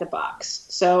outside the box.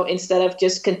 So instead of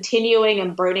just continuing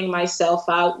and burning myself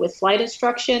out with flight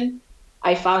instruction,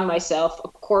 I found myself a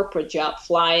corporate job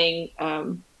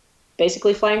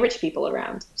basically flying rich people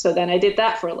around. So then I did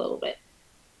that for a little bit.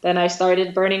 Then I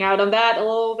started burning out on that a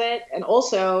little bit, and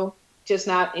also just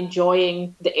not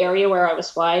enjoying the area where I was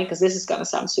flying, because this is going to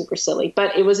sound super silly,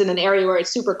 but it was in an area where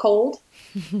it's super cold.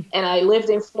 And I lived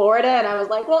in Florida, and I was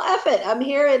like, well, F it. I'm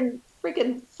here and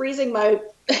freaking freezing my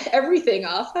everything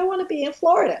off. I want to be in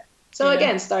Florida. So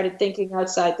again, started thinking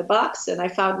outside the box, and I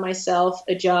found myself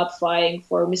a job flying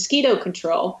for mosquito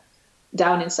control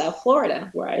down in South Florida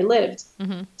where I lived.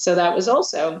 Mm-hmm. So that was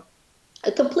also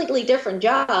a completely different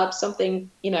job, something,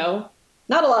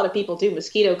 not a lot of people do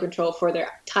mosquito control for their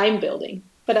time building,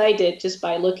 but I did just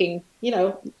by looking,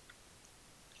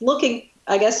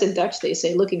 I guess in Dutch they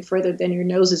say looking further than your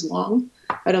nose is long.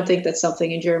 I don't think that's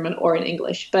something in German or in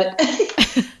English, but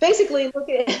basically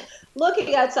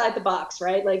looking outside the box,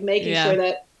 right? Like making sure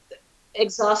that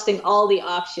exhausting all the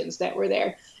options that were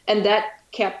there. And that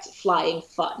kept flying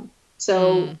fun.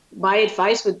 So my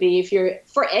advice would be, if you're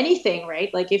for anything,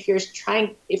 right? Like if you're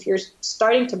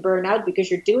starting to burn out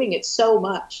because you're doing it so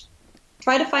much,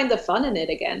 try to find the fun in it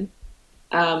again.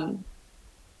 And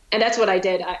that's what I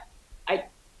did.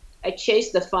 I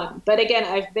chased the fun. But again,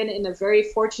 I've been in a very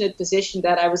fortunate position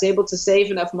that I was able to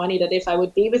save enough money that if I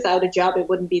would be without a job, it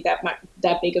wouldn't be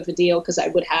that big of a deal because I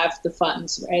would have the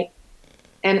funds, right?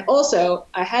 And also,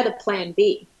 I had a plan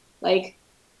B. Like,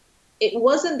 it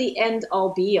wasn't the end all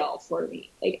be all for me.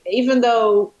 Like, even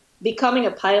though becoming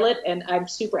a pilot, and I'm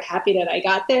super happy that I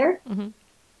got there,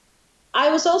 I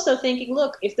was also thinking,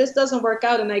 look, if this doesn't work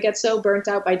out and I get so burnt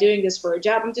out by doing this for a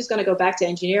job, I'm just going to go back to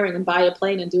engineering and buy a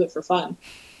plane and do it for fun.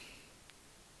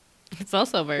 It's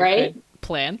also a very good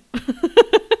plan.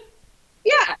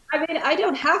 Yeah. I mean, I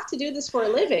don't have to do this for a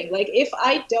living. Like, if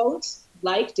I don't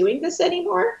like doing this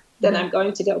anymore, then I'm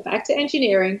going to go back to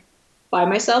engineering, buy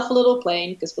myself a little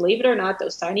plane, because believe it or not,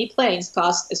 those tiny planes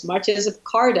cost as much as a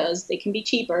car does. They can be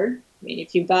cheaper. I mean,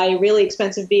 if you buy a really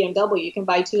expensive BMW, you can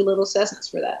buy 2 little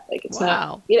Cessnas for that. Like, it's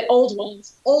not old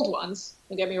ones.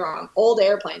 Don't get me wrong, old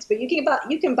airplanes. But you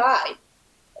can buy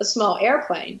a small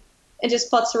airplane and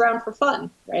just putz around for fun,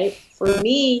 right? For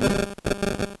me,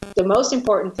 the most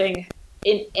important thing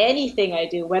in anything I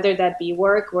do, whether that be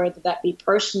work, whether that be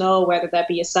personal, whether that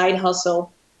be a side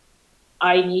hustle,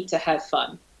 I need to have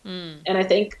fun. And I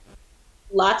think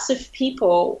lots of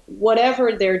people,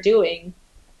 whatever they're doing,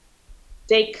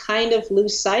 they kind of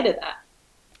lose sight of that.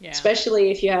 Yeah. Especially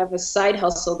if you have a side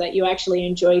hustle that you actually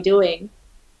enjoy doing,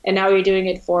 and now you're doing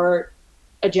it for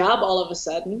a job all of a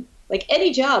sudden. Like,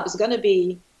 any job is going to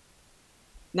be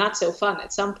not so fun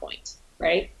at some point,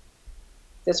 right?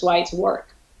 That's why it's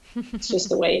work. It's just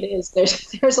the way it is.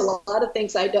 There's a lot of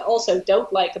things I also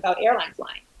don't like about airline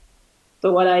flying.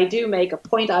 But what I do make a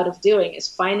point out of doing is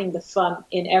finding the fun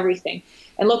in everything.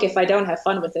 And look, if I don't have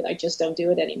fun with it, I just don't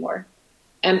do it anymore.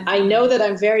 And I know that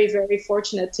I'm very, very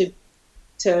fortunate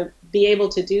to be able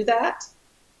to do that.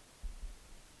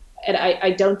 And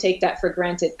I don't take that for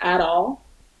granted at all.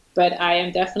 But I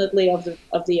am definitely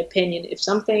of the opinion, if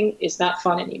something is not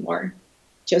fun anymore,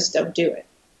 just don't do it.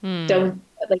 Don't,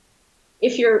 like,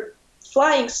 if you're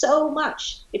flying so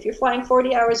much, if you're flying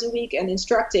 40 hours a week and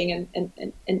instructing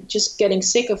and just getting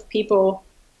sick of people.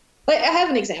 Like, I have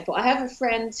an example. I have a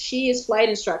friend, she is flight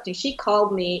instructing. She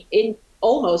called me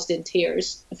almost in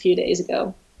tears a few days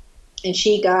ago. And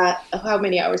she got, how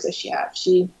many hours does she have?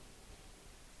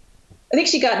 I think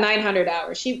she got 900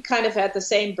 hours. She kind of had the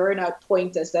same burnout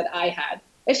point as that I had.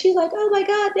 And she's like, "Oh my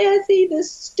God, Nancy,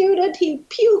 this student, he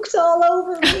puked all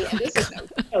over me." And this is no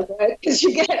joke, right? Because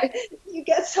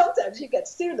sometimes you get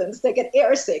students that get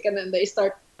air sick and then they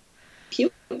start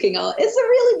puking all. It's a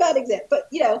really bad example. But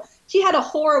she had a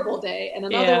horrible day, and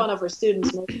another Yeah. one of her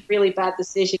students made a really bad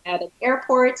decision at an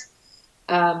airport.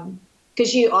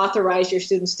 Because you authorize your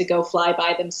students to go fly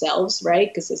by themselves,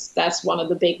 right? Because that's one of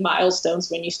the big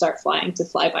milestones when you start flying, to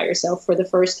fly by yourself for the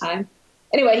first time.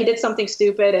 Anyway, he did something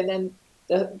stupid, and then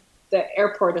the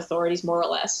airport authorities, more or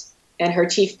less, and her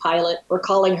chief pilot were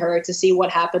calling her to see what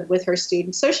happened with her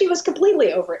students. So she was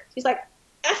completely over it. She's like,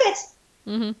 "F it,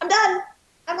 I'm done.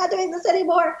 I'm not doing this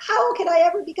anymore. How can I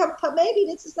ever become? Maybe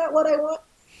this is not what I want."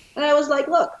 And I was like,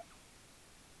 "Look,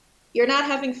 you're not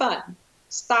having fun.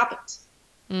 Stop it.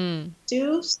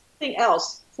 Do something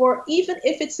else for, even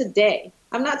if it's a day.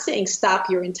 I'm not saying stop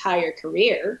your entire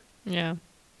career. Yeah.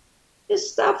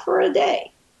 Just stop for a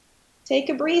day. Take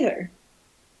a breather.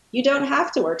 You don't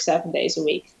have to work 7 days a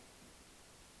week.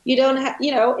 You don't have,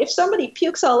 if somebody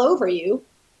pukes all over you,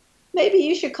 maybe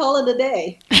you should call it a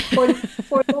day for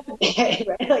a day,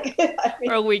 right? Like,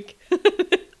 Or a week.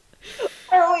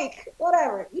 or a week,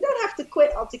 whatever. You don't have to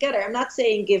quit altogether. I'm not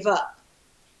saying give up,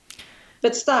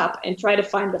 but stop and try to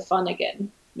find the fun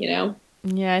again,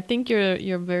 Yeah, I think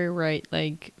you're very right.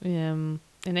 Like, and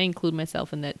I include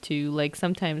myself in that too. Like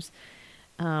sometimes,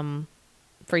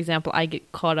 for example, I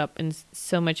get caught up in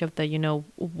so much of the,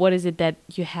 what is it that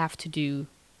you have to do?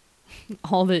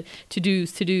 All the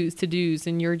to-dos,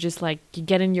 and you're just like, you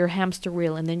get in your hamster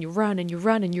wheel, and then you run and you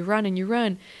run and you run and you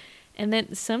run. And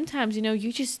then sometimes,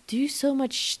 you just do so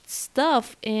much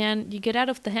stuff and you get out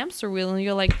of the hamster wheel and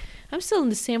you're like, I'm still in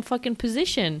the same fucking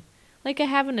position. Like I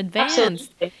haven't advanced.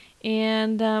 Absolutely.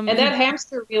 And that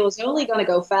hamster wheel is only going to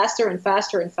go faster and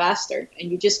faster and faster,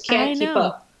 and you just can't keep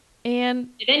up. And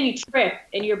then you trip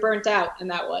and you're burnt out, and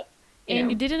that what?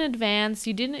 You didn't advance.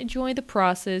 You didn't enjoy the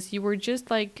process. You were just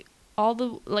like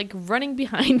running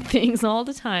behind things all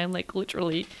the time, like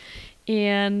literally.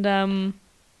 And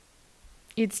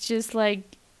it's just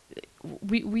like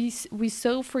we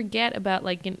so forget about,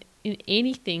 like, in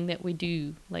anything that we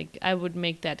do. Like I would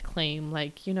make that claim,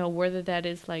 like, whether that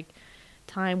is like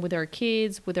time with our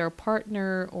kids, with our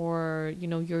partner, or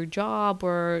your job,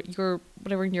 or your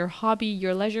whatever, your hobby,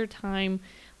 your leisure time.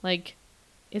 Like,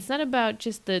 it's not about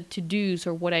just the to-dos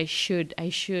or what I should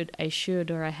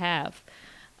or I have,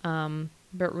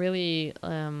 but really,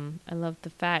 I love the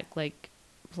fact, like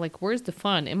where's the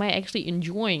fun? Am I actually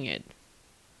enjoying it?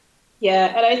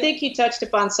 Yeah, and I think you touched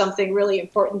upon something really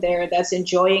important there. That's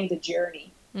enjoying the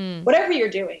journey. Whatever you're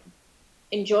doing,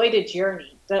 enjoy the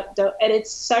journey. And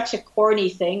it's such a corny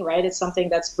thing, right? It's something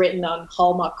that's written on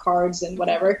Hallmark cards and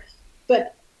whatever.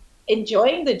 But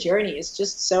enjoying the journey is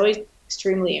just so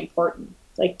extremely important.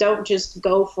 Like, don't just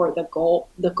go for the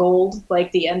gold,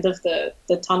 like the end of the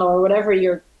tunnel or whatever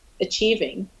you're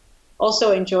achieving.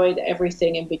 Also enjoy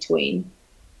everything in between.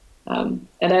 And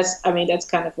that's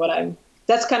kind of what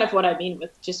I mean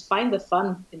with just find the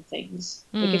fun in things.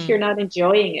 Like, if you're not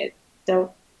enjoying it,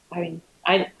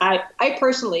 I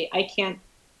personally, I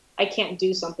can't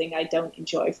do something I don't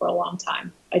enjoy for a long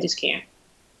time. I just can't.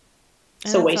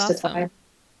 It's a waste of time.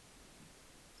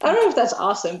 I don't know if that's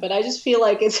awesome, but I just feel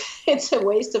like it's a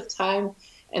waste of time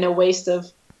and a waste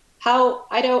of how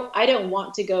I don't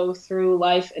want to go through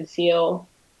life and feel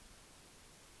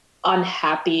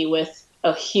unhappy with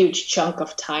a huge chunk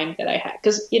of time that I had.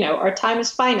 Because, our time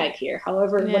is finite here.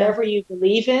 However, whatever you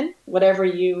believe in, whatever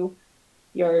you're,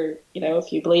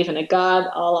 if you believe in a God,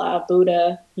 Allah,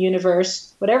 Buddha,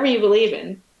 universe, whatever you believe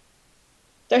in,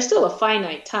 there's still a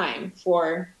finite time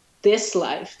for this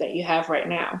life that you have right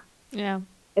now. Yeah.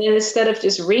 And instead of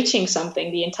just reaching something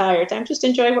the entire time, just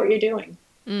enjoy what you're doing.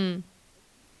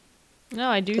 No,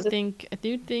 I do think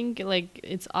like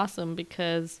it's awesome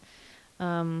because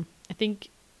I think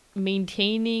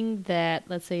maintaining that,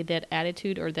 let's say, that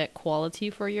attitude or that quality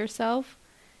for yourself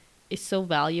is so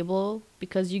valuable,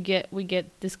 because we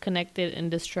get disconnected and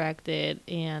distracted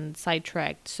and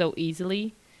sidetracked so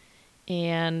easily.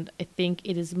 And I think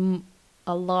it is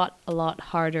a lot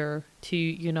harder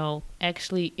to,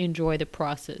 actually enjoy the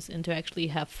process and to actually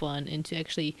have fun and to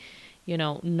actually,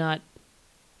 not,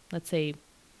 let's say,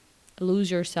 lose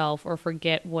yourself or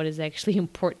forget what is actually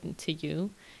important to you,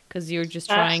 because you're just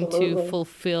trying to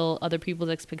fulfill other people's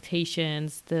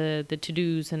expectations, the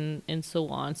to-dos and so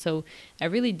on. So I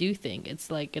really do think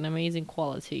it's like an amazing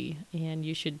quality, and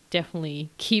you should definitely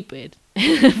keep it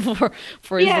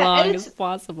for as long as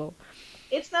possible.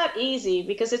 It's not easy,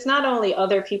 because it's not only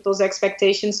other people's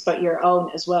expectations, but your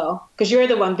own as well. Because you're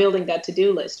the one building that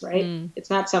to-do list, right? It's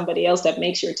not somebody else that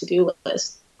makes your to-do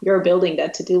list. you're building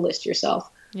that to-do list yourself.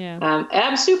 Yeah. And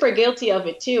I'm super guilty of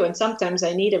it too. And sometimes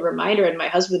I need a reminder, and my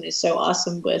husband is so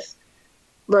awesome with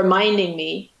reminding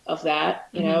me of that.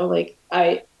 You know, like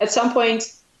at some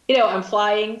point, you know, I'm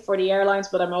flying for the airlines,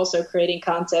 but I'm also creating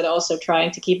content, also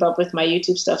trying to keep up with my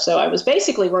YouTube stuff. So I was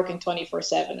basically working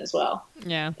 24/7 as well.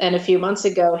 Yeah. And a few months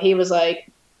ago, he was like,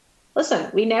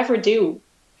 listen, we never do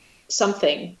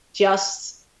something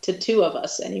just to two of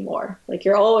us anymore. Like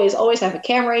you're always have a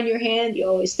camera in your hand. You're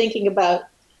always thinking about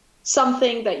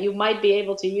something that you might be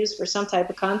able to use for some type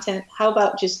of content. How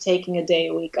about just taking a day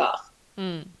a week off?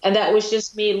 And that was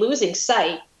just me losing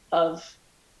sight of,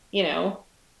 you know,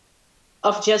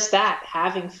 of just that,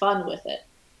 having fun with it.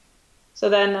 So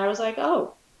then I was like,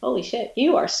 oh, holy shit,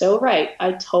 you are so right.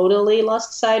 I totally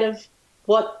lost sight of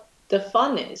what the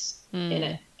fun is in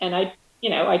it. And I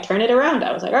turn it around.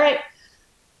 I was like, all right,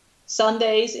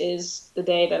 Sundays is the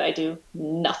day that I do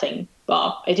nothing.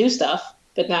 Well, I do stuff,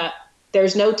 but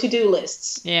there's no to-do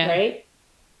lists, right?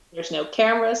 There's no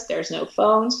cameras, there's no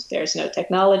phones, there's no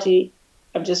technology.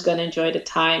 I'm just going to enjoy the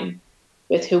time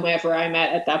with whomever I'm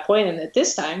at that point. And at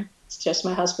this time, it's just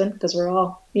my husband because we're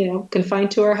all, you know,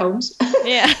 confined to our homes.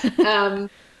 Yeah.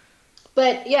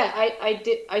 But yeah,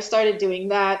 I started doing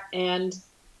that and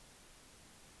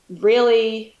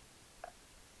really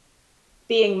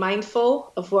being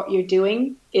mindful of what you're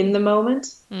doing in the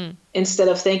moment instead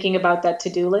of thinking about that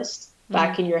to-do list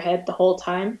back in your head the whole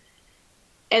time.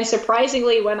 And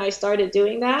surprisingly, when I started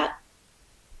doing that,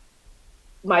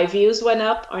 my views went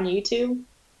up on YouTube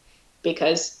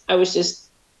because I was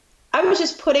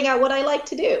just putting out what I like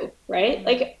to do, right?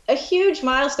 Like a huge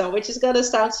milestone, which is going to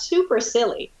sound super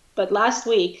silly. But last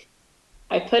week,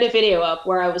 I put a video up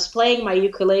where I was playing my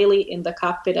ukulele in the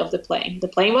cockpit of the plane. The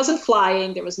plane wasn't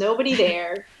flying. There was nobody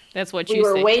there. That's what we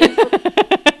were say. Waiting for...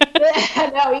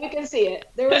 No, you can see it.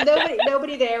 There was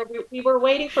nobody there. We were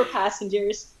waiting for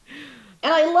passengers.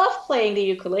 And I love playing the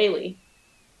ukulele.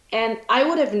 And I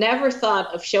would have never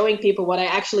thought of showing people what I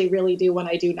actually really do when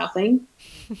I do nothing.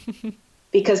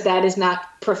 Because that is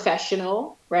not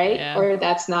professional, right? Yeah. Or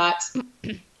that's not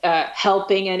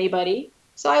helping anybody.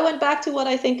 So I went back to what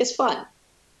I think is fun.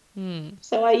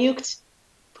 So I uked,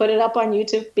 put it up on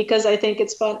YouTube because I think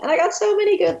it's fun. And I got so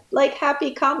many good, like,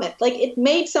 happy comments. Like, it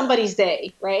made somebody's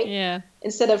day, right? Yeah.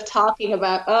 Instead of talking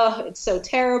about, oh, it's so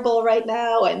terrible right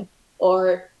now,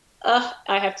 or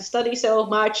I have to study so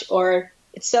much, or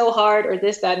it's so hard, or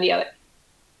this, that, and the other.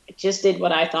 I just did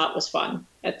what I thought was fun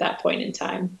at that point in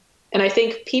time. And I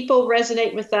think people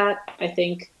resonate with that. I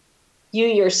think you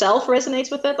yourself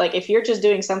resonates with it. Like if you're just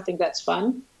doing something that's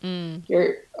fun,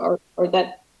 or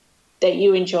that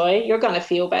you enjoy, you're going to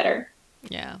feel better.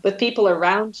 Yeah. But people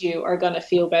around you are going to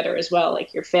feel better as well.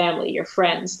 Like your family, your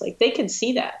friends, like they can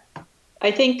see that.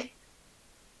 I think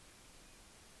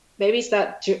maybe it's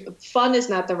not fun is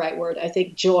not the right word. I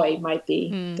think joy might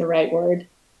be the right word.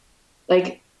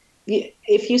 Like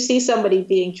if you see somebody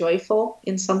being joyful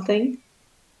in something,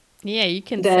 yeah, you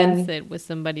can sense it when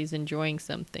somebody's enjoying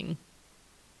something.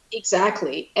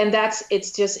 Exactly. And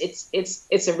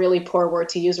it's a really poor word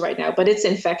to use right now, but it's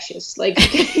infectious. Like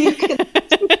you can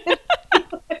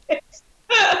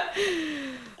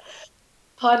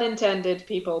pun intended,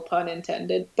 people, pun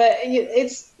intended. But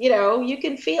it's, you know, you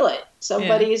can feel it.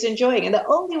 Somebody is enjoying. And the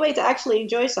only way to actually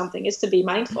enjoy something is to be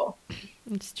mindful.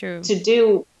 It's true. To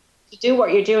do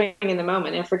what you're doing in the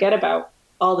moment and forget about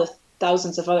all the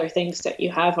thousands of other things that you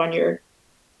have on your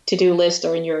to-do list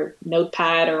or in your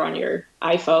notepad or on your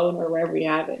iPhone or wherever you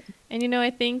have it. And, you know, I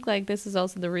think like this is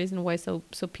also the reason why so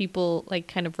people like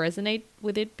kind of resonate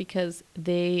with it because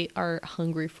they are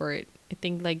hungry for it. I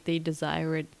think like they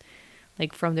desire it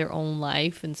like from their own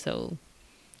life. And so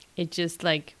it just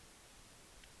like,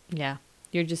 yeah,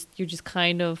 you're just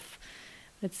kind of,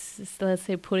 let's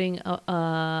say putting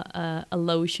a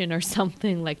lotion or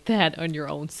something like that on your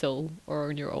own soul or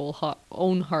on your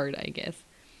own heart, I guess.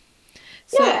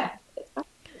 So, yeah.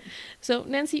 So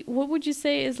Nancy, what would you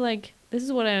say is like, this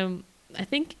is what I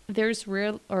think there's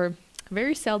real or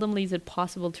very seldomly is it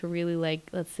possible to really like,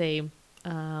 let's say,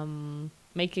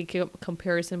 make a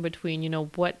comparison between, you know,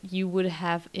 what you would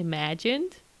have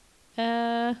imagined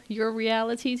your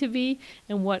reality to be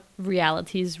and what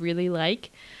reality is really like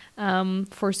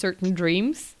for certain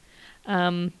dreams.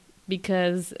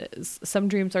 Because some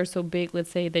dreams are so big,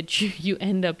 let's say, that you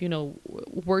end up, you know,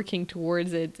 working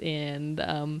towards it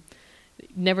and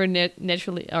never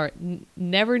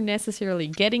necessarily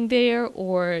getting there,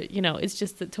 or, you know, it's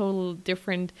just a total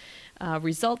different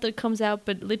result that comes out.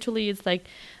 But literally it's like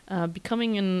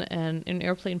becoming an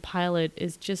airplane pilot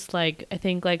is just like, I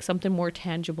think like something more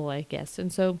tangible, I guess.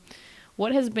 And so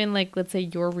what has been like, let's say,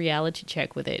 your reality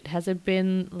check with it? Has it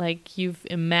been like you've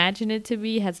imagined it to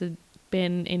be? Has it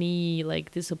been any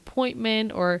like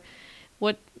disappointment, or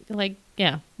what, like,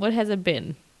 yeah, what has it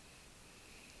been?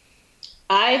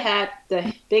 I had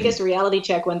the biggest reality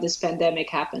check when this pandemic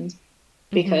happened,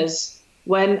 Mm-hmm. because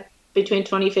when between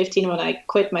 2015, when I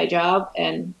quit my job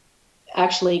and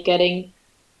actually getting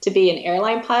to be an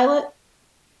airline pilot,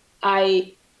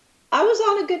 I I was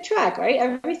on a good track, right?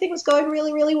 Everything was going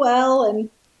really, really well, and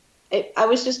I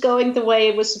was just going the way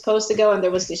it was supposed to go. And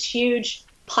there was this huge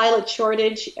pilot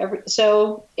shortage.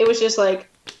 So it was just like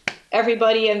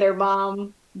everybody and their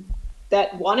mom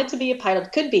that wanted to be a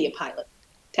pilot could be a pilot,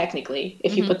 technically,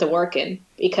 if you Mm-hmm. put the work in,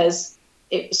 because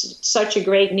it's such a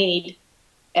great need.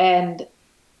 And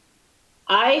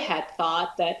I had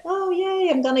thought that, oh yay,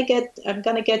 I'm gonna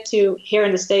get to, here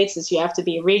in the States, is you have to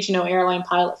be a regional airline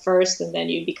pilot first, and then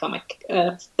you become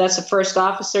that's a first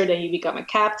officer, then you become a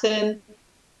captain,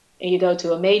 and you go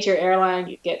to a major airline,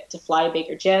 you get to fly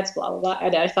bigger jets, blah blah blah.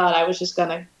 And I thought I was just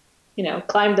gonna,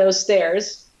 climb those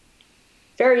stairs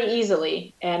very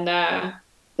easily. And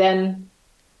then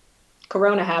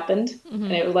Corona happened, Mm-hmm.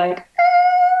 and it was like,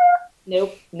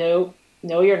 nope, nope,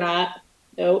 no, you're not.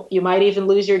 Nope, you might even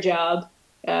lose your job.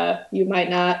 You might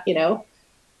not,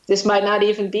 this might not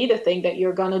even be the thing that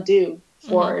you're going to do Mm-hmm.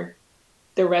 for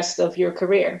the rest of your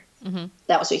career. Mm-hmm.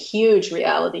 That was a huge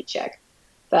reality check,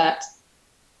 that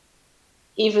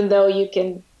even though you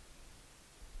can,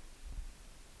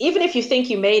 even if you think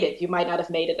you made it, you might not have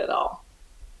made it at all,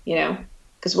 you know?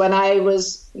 Because when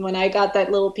I got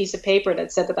that little piece of paper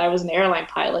that said that I was an airline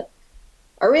pilot,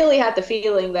 I really had the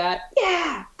feeling that,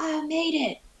 yeah, I made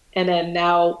it. And then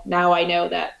now I know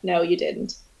that no, you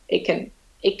didn't. It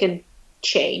can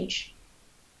change.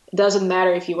 It doesn't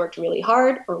matter if you worked really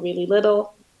hard or really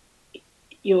little.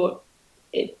 You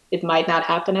it might not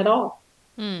happen at all.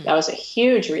 Mm. That was a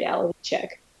huge reality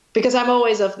check, because I'm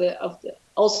always of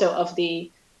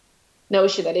the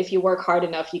notion that if you work hard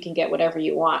enough, you can get whatever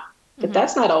you want. But Mm-hmm.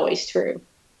 that's not always true.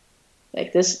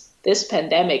 Like this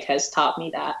pandemic has taught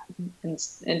me that,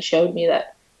 and showed me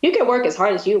that you can work as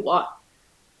hard as you want,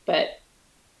 but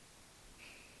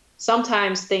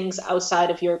sometimes things outside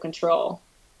of your control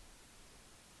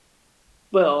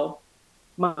will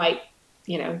might,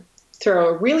 throw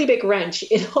a really big wrench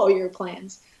in all your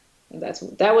plans. And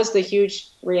that was the huge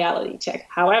reality check.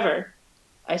 However,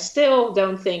 I still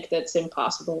don't think that's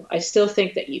impossible. I still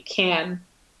think that you can.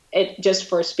 It just,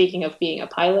 for speaking of being a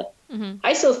pilot, Mm-hmm.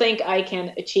 I still think I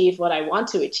can achieve what I want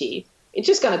to achieve. It's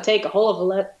just going to take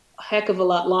a heck of a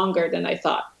lot longer than I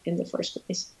thought in the first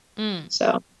place. Mm.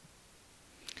 So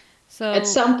at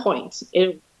So, some point,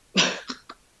 it.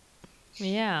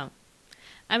 yeah.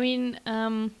 I mean,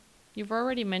 you've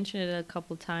already mentioned it a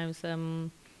couple times.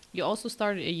 You also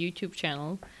started a YouTube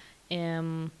channel,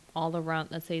 all around,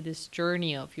 let's say, this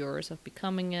journey of yours of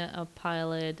becoming a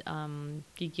pilot.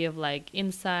 You give like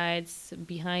insights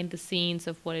behind the scenes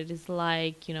of what it is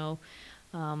like,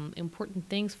 important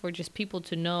things for just people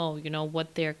to know,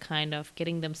 what they're kind of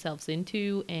getting themselves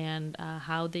into, and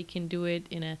how they can do it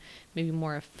in a maybe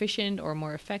more efficient or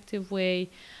more effective way.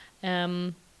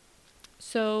 Um,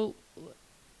 so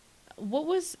what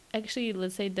was actually,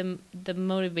 let's say, the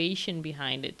motivation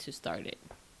behind it to start it?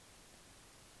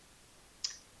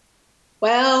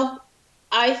 Well,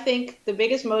 I think the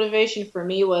biggest motivation for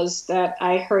me was that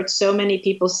I heard so many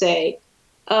people say,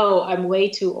 "Oh, I'm way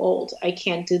too old. I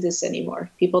can't do this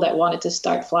anymore." People that wanted to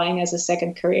start flying as a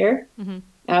second career. Mm-hmm.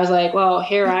 And I was like, "Well,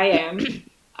 here I am.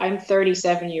 I'm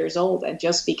 37 years old and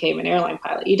just became an airline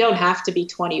pilot." You don't have to be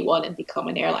 21 and become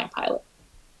an airline pilot.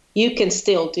 You can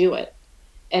still do it.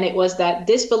 And it was that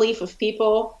disbelief of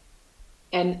people,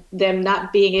 and them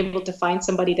not being able to find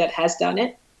somebody that has done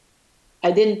it.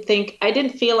 I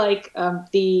didn't feel like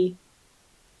the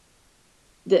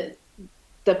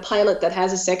the pilot that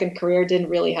has a second career didn't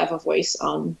really have a voice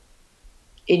on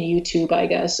in YouTube, I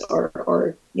guess,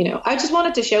 or I just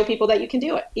wanted to show people that you can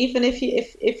do it, even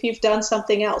if you've done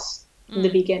something else in the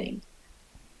Mm. beginning.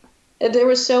 And there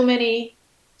were so many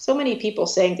people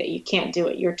saying that you can't do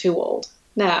it, you're too old.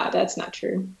 No, that's not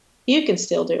true. You can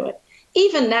still do it.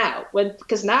 Even now,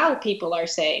 because now people are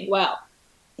saying, well,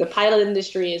 the pilot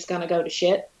industry is going to go to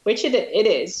shit, which it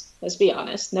is. Let's be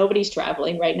honest. Nobody's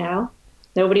traveling right now.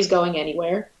 Nobody's going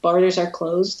anywhere. Borders are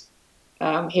closed.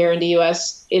 Here in the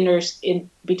U.S., in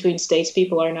between states,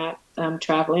 people are not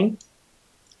traveling.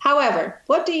 However,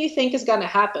 what do you think is going to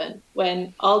happen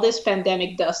when all this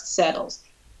pandemic dust settles?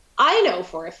 I know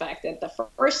for a fact that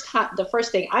the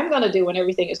first thing I'm going to do when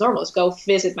everything is normal is go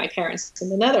visit my parents in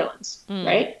the Netherlands, Mm.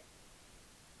 right?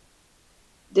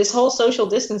 This whole social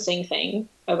distancing thing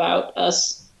about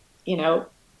us you know,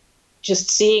 just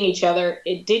seeing each other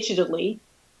digitally,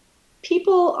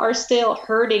 people are still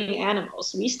herding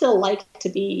animals. We still like to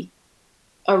be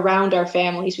around our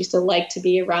families. We still like to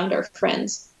be around our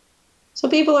friends. So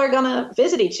people are going to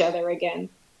visit each other again.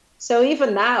 So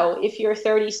even now, if you're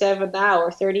 37 now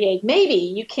or 38, maybe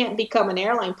you can't become an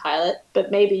airline pilot,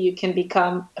 but maybe you can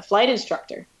become a flight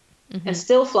instructor and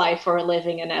still fly for a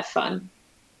living and have fun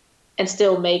and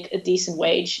still make a decent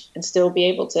wage and still be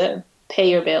able to pay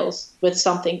your bills with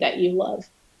something that you love.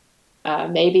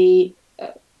 Maybe,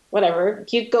 whatever,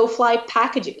 you go fly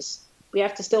packages. We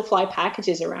have to still fly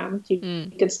packages around.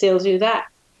 You can still do that.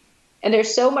 And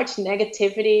there's so much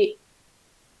negativity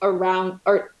around,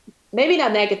 or maybe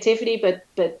not negativity,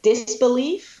 but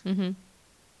disbelief. Mm-hmm.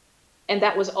 And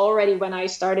that was already when I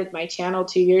started my channel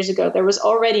 2 years ago. There was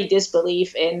already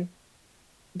disbelief in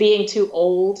being too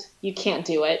old, you can't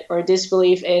do it, or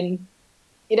disbelief in,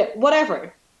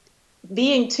 whatever,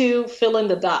 being too fill in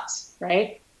the dots,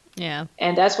 right? Yeah.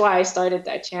 And that's why I started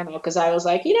that channel, because I was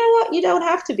like, you know what? You don't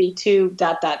have to be too ...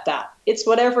 It's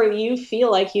whatever you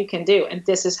feel like you can do, and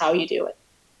this is how you do it.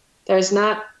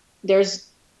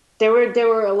 There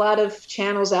were a lot of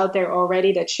channels out there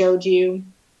already that showed you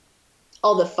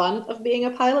all the fun of being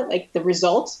a pilot, like the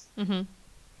results. Mm-hmm.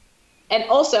 And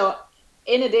also,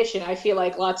 in addition, I feel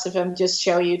like lots of them just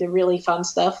show you the really fun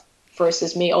stuff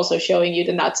versus me also showing you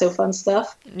the not so fun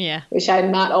stuff. Yeah. Which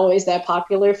I'm not always that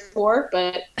popular for,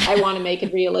 but I want to make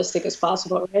it realistic as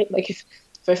possible, right? Like if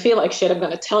I feel like shit, I'm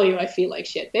going to tell you I feel like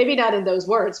shit. Maybe not in those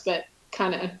words, but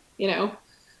kind of,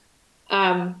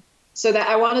 so that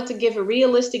I wanted to give a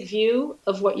realistic view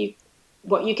of what you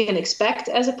can expect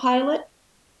as a pilot.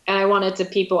 And I wanted to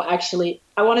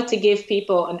give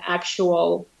people an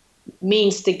actual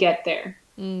means to get there.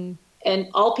 And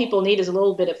all people need is a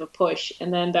little bit of a push,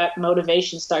 and then that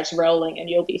motivation starts rolling and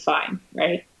you'll be fine,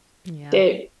 right?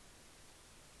 Yeah.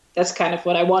 That's kind of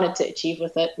what I wanted to achieve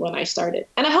with it when I started.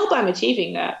 And I hope I'm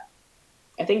achieving that.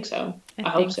 I think so. I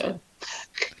hope so.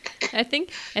 I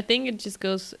think it just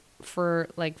goes for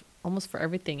like almost for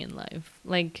everything in life.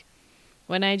 Like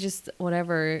when I just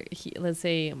let's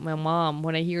say my mom,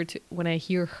 when I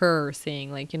hear her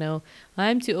saying like,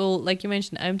 I'm too old, like you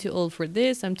mentioned, I'm too old for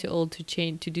this, I'm too old to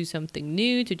do something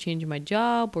new, to change my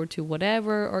job or to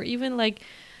whatever, or even like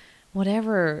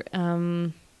whatever,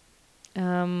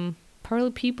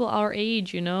 probably people our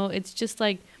age, it's just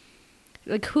like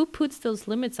who puts those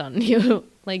limits on you?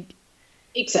 Like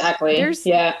exactly.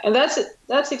 Yeah. And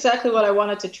that's exactly what I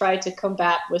wanted to try to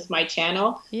combat with my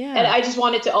channel. Yeah. And I just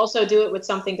wanted to also do it with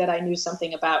something that I knew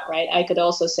something about, right? I could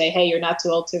also say, hey, you're not too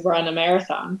old to run a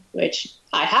marathon, which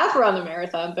I have run a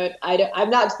marathon, but I'm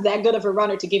not that good of a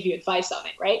runner to give you advice on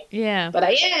it, right? Yeah. But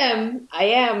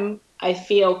I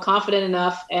feel confident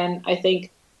enough, and I think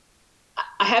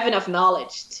I have enough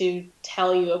knowledge to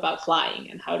tell you about flying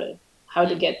and how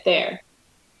to get there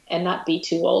and not be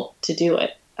too old to do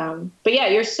it. But yeah,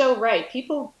 you're so right.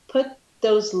 People put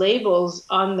those labels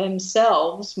on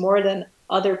themselves more than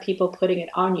other people putting it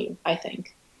on you, I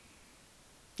think.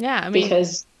 Yeah, I mean,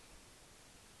 because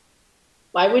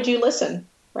why would you listen,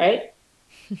 right?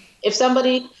 Let's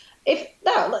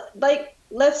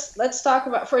talk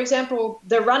about, for example,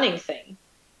 the running thing.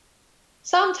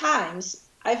 Sometimes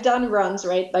I've done runs,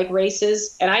 right, like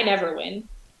races, and I never win,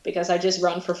 because I just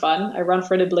run for fun. I run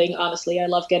for the bling. Honestly, I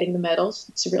love getting the medals.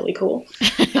 It's really cool.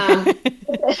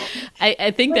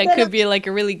 I think that could be like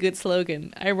a really good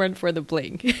slogan. I run for the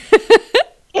bling.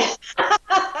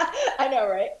 I know,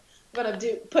 right? I'm going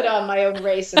to put on my own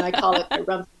race, and I call it I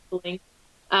run for the bling.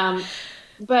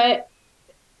 But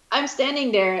I'm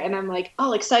standing there, and I'm like,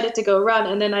 all excited to go run.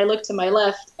 And then I look to my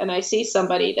left, and I see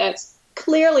somebody that's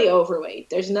clearly overweight.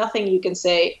 There's nothing you can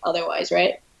say otherwise,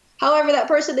 right? However, that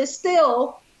person is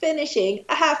still finishing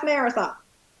a half marathon.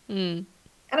 And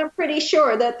I'm pretty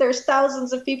sure that there's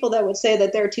thousands of people that would say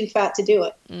that they're too fat to do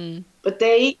it. But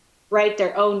they write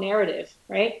their own narrative,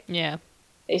 right? Yeah.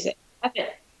 They say,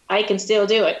 I can still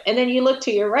do it. And then you look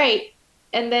to your right,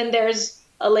 and then there's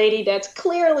a lady that's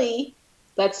clearly,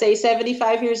 let's say,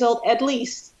 75 years old at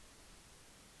least.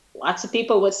 Lots of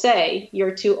people would say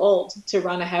you're too old to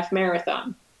run a half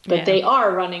marathon. But they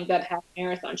are running that half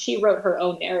marathon. She wrote her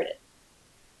own narrative.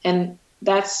 And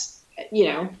that's,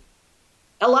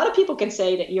 a lot of people can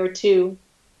say that you're too ...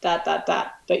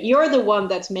 But you're the one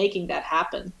that's making that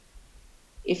happen.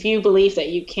 If you believe that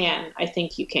you can, I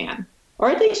think you can. Or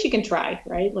at least you can try,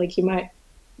 right? Like you might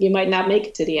not make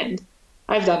it to the end.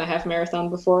 I've done a half marathon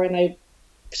before, and I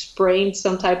sprained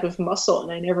some type of muscle,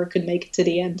 and I never could make it to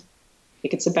the end. I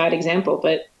think it's a bad example,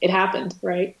 but it happened,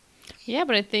 right? Yeah,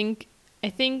 but I think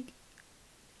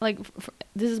like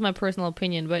this is my personal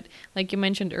opinion, but like you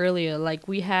mentioned earlier, like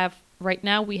we have right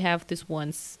now we have this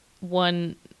once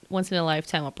in a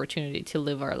lifetime opportunity to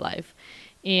live our life.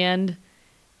 And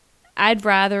I'd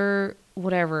rather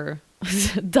whatever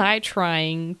die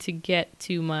trying to get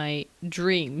to my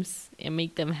dreams and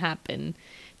make them happen,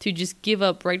 to just give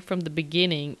up right from the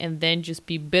beginning and then just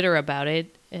be bitter about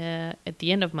it at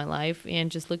the end of my life, and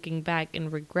just looking back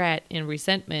in regret and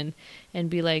resentment and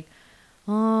be like,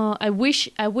 oh, I wish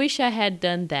I had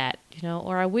done that,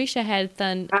 or I wish I had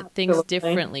done things Absolutely.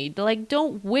 differently. Like,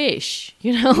 don't wish.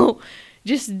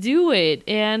 Just do it.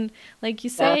 And like you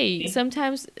say, Exactly.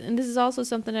 sometimes, and this is also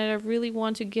something that I really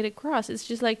want to get across, it's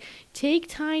just like, take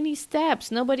tiny steps.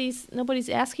 Nobody's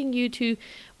asking you to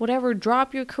whatever,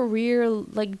 drop your career,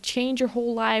 like change your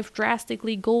whole life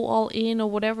drastically, go all in, or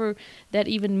whatever that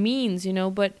even means,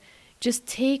 but just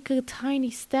take a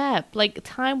tiny step. Like,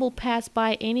 time will pass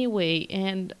by anyway,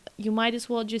 and you might as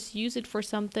well just use it for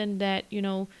something that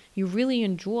you really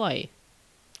enjoy,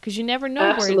 because you never know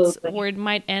Absolutely. where it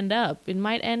might end up. It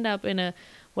might end up in a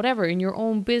whatever, in your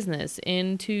own business,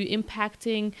 into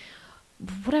impacting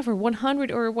whatever,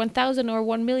 100 or 1,000 or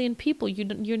 1 million people. You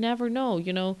never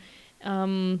know.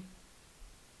 Um,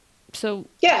 so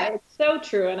Yeah, it's so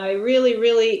true. And I really,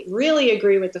 really, really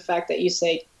agree with the fact that you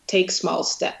say take small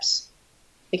steps.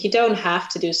 Like, you don't have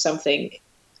to do something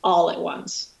all at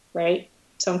once, right?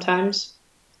 Sometimes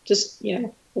just,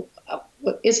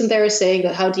 isn't there a saying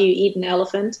that how do you eat an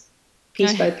elephant?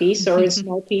 Piece by piece or in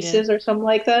small yeah, pieces or something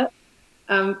like that.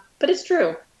 But it's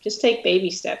true. Just take baby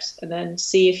steps and then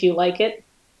see if you like it,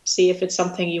 see if it's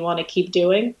something you want to keep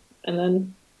doing, and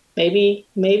then maybe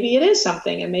it is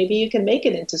something, and maybe you can make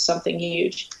it into something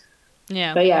huge.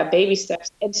 yeah, But yeah, baby steps.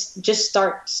 It's just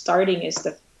starting is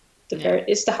yeah,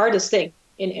 it's the hardest thing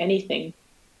in anything.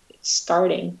 It's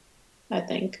starting, I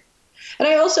think. And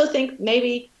I also think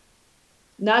maybe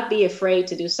not be afraid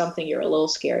to do something you're a little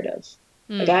scared of.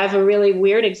 Like, mm. I have a really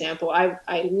weird example. I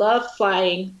love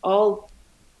flying all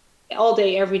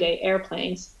day, every day,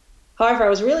 airplanes. However, I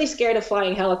was really scared of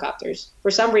flying helicopters.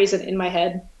 For some reason in my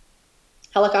head,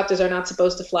 helicopters are not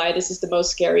supposed to fly. This is the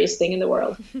most scariest thing in the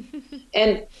world.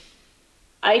 And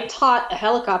I taught a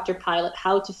helicopter pilot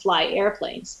how to fly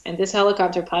airplanes. And this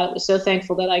helicopter pilot was so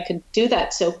thankful that I could do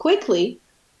that so quickly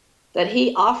that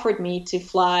he offered me to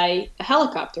fly a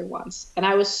helicopter once. And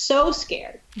I was so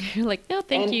scared. You're like, no,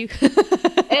 thank And you.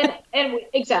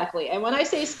 exactly. And when I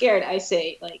say scared, I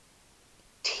say like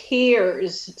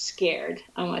tears scared.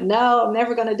 I'm like, no, I'm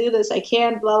never going to do this. I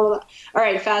can't, blah, blah, blah. All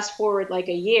right, fast forward like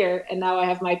a year, and now I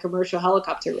have my commercial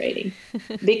helicopter rating.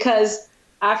 Because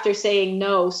after saying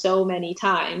no so many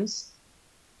times,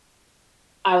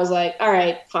 I was like, all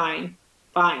right, fine.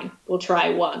 We'll try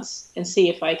once and see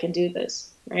if I can do this.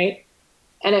 Right.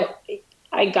 And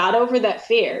I got over that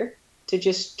fear to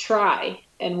just try.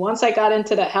 And once I got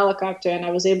into that helicopter and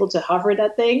I was able to hover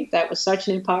that thing, that was such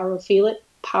an empowering feeling.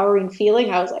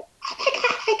 I was like, oh my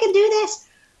God, I can do this.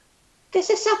 This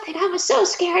is something I was so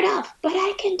scared of, but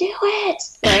I can do it.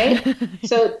 Right.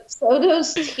 So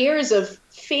those tears of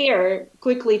fear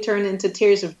quickly turn into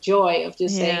tears of joy of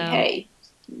just saying, Yeah. hey,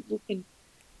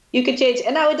 you can change.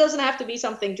 And now it doesn't have to be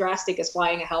something drastic as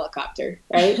flying a helicopter,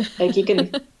 right? Like, you can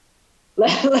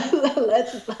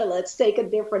let's take a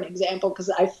different example, because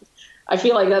I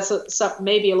feel like that's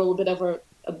maybe a little bit of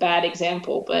a bad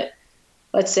example. But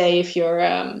let's say if you're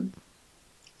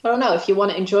I don't know, if you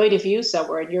want to enjoy the view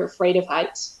somewhere and you're afraid of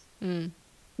heights, Mm.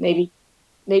 maybe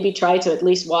try to at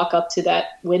least walk up to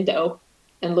that window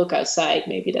and look outside.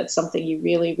 Maybe that's something you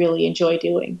really, really enjoy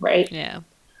doing, right? Yeah.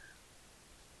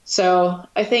 So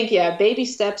I think, yeah, baby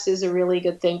steps is a really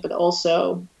good thing, but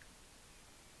also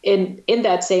in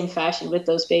that same fashion, with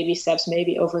those baby steps,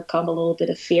 maybe overcome a little bit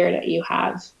of fear that you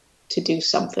have to do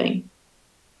something.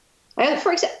 And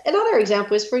another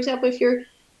example is, for example,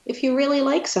 if you really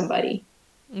like somebody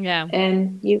Yeah.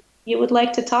 and you would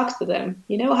like to talk to them,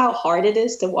 you know how hard it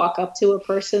is to walk up to a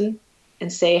person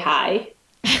and say hi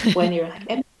when you're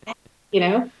like,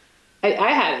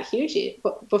 I had a huge,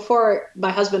 before my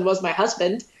husband was my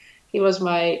husband, he was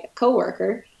my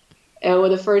coworker. And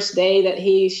with the first day that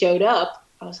he showed up,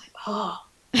 I was like, oh,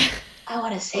 I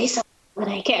want to say something, but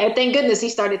I can't. And thank goodness he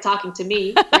started talking to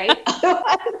me, right?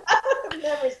 I've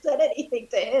never said anything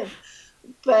to him.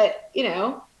 But,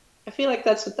 I feel like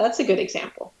that's a good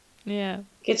example. Yeah.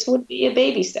 It would be a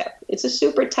baby step. It's a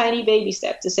super tiny baby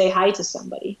step to say hi to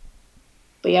somebody.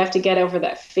 But you have to get over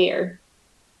that fear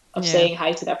of Yeah. saying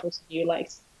hi to that person you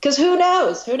liked. Because who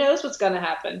knows? Who knows what's going to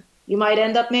happen? You might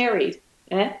end up married.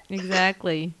 Eh?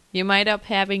 Exactly. You might up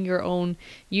having your own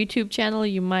YouTube channel.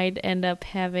 You might end up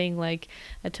having like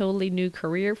a totally new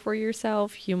career for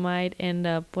yourself. You might end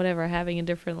up whatever having a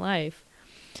different life.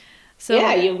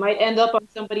 Yeah, So you might end up on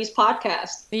somebody's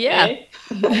podcast. yeah,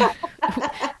 Eh?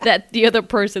 that the other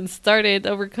person started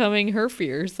overcoming her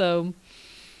fear. So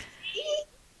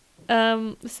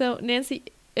Nancy,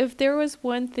 if there was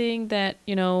one thing that,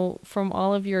 from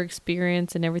all of your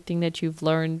experience and everything that you've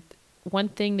learned, one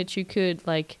thing that you could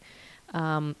like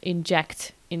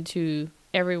inject into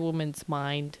every woman's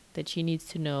mind that she needs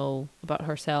to know about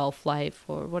herself, life,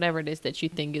 or whatever it is that you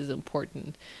think is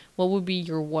important, what would be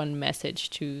your one message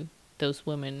to those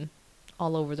women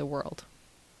all over the world?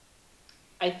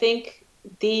 I think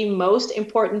the most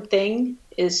important thing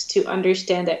is to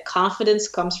understand that confidence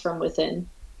comes from within.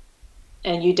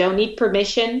 And you don't need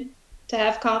permission to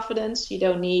have confidence. You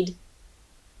don't need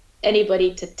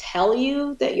anybody to tell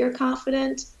you that you're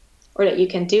confident or that you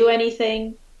can do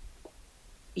anything.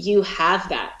 You have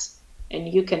that and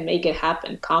you can make it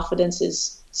happen. Confidence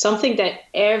is something that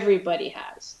everybody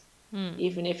has,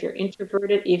 even if you're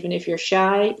introverted, even if you're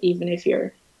shy, even if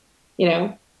you're,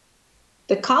 the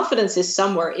confidence is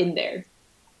somewhere in there.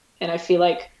 And I feel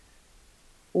like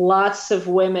lots of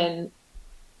women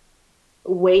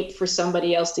wait for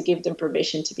somebody else to give them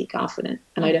permission to be confident.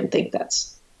 And I don't think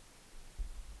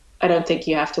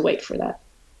you have to wait for that.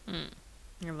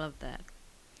 I love that.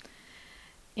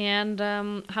 And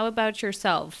how about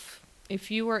yourself? If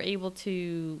you were able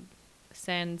to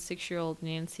send 6-year-old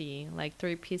Nancy like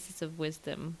 3 pieces of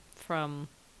wisdom from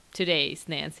today's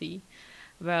Nancy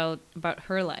about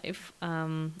her life,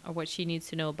 or what she needs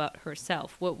to know about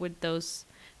herself, what would those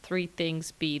 3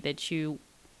 things be that you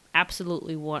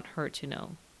absolutely want her to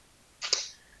know?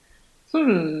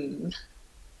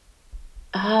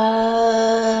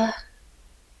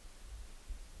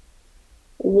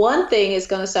 One thing is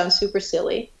going to sound super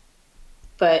silly,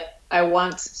 but I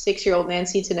want 6-year-old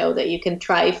Nancy to know that you can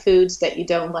try foods that you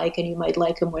don't like and you might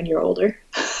like them when you're older.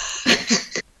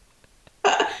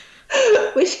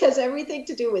 Which has everything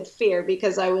to do with fear,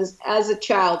 because I was, as a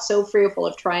child, so fearful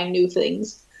of trying new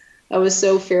things. I was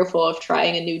so fearful of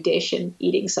trying a new dish and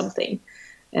eating something.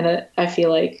 And I feel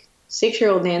like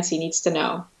 6-year-old Nancy needs to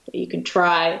know that you can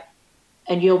try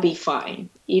and you'll be fine,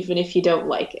 even if you don't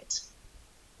like it.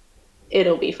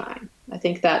 It'll be fine. I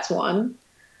think that's one.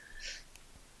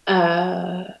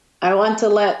 I want to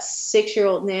let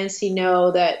 6-year-old Nancy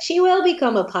know that she will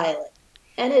become a pilot.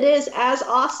 And it is as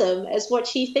awesome as what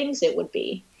she thinks it would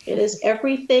be. It is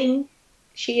everything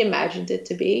she imagined it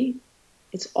to be.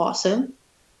 It's awesome.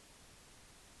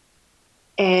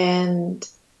 And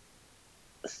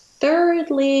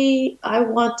thirdly, I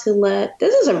want to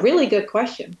this is a really good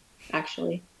question,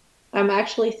 actually. I'm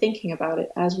actually thinking about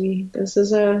it this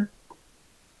is the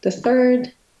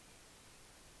third.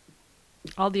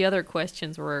 All the other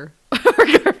questions were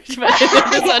garbage, but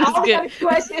this one is good. All the other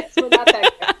questions were not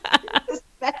that good. This is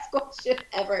the best question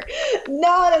ever.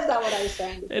 No, that's not what I was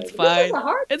trying to say. It's fine. This is a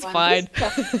hard it's one. fine.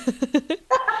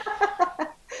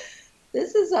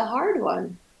 This is a hard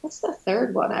one. What's the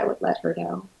third one I would let her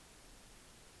know?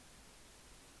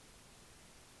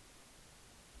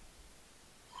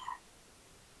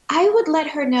 I would let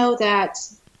her know that,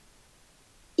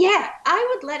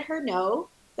 I would let her know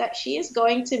that she is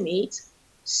going to meet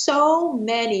so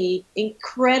many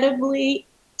incredibly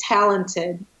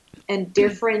talented and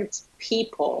different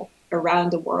people around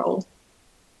the world,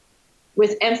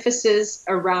 with emphasis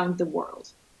around the world.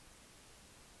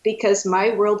 Because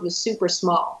my world was super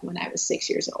small when I was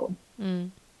 6 years old.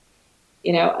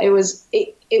 It was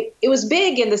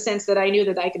big in the sense that I knew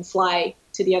that I could fly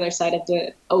to the other side of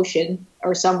the ocean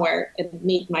or somewhere and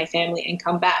meet my family and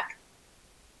come back.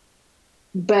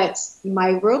 But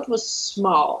my world was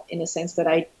small in the sense that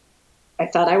I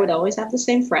thought I would always have the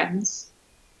same friends.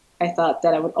 I thought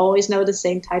that I would always know the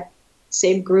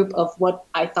same group of what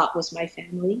I thought was my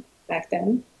family back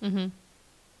then. Mm-hmm.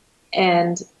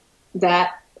 And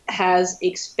that has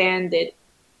expanded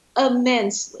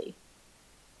immensely.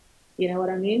 You know what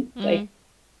I mean? Mm-hmm. Like,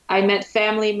 I met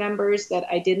family members that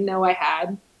I didn't know I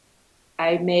had.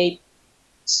 I made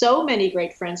so many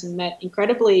great friends and met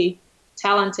incredibly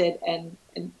talented and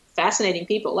fascinating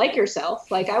people like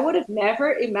yourself. Like, I would have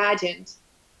never imagined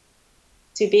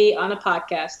to be on a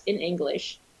podcast in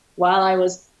English while I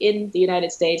was in the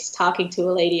United States talking to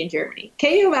a lady in Germany.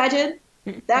 Can you imagine?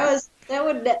 That was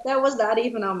not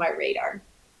even on my radar.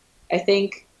 I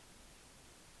think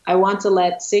I want to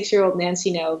let 6-year-old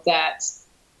Nancy know that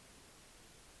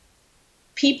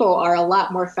people are a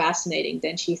lot more fascinating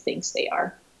than she thinks they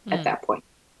are at that point.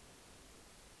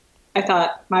 I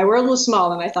thought my world was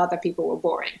small and I thought that people were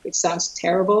boring, which sounds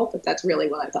terrible, but that's really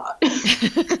what I thought.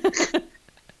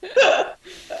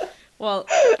 Well,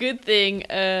 good thing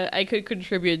I could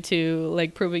contribute to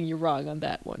like proving you wrong on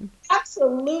that one.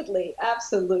 Absolutely.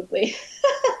 Absolutely.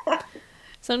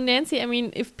 So Nancy, I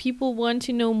mean, if people want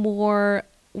to know more,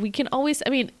 we can always, I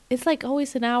mean, it's like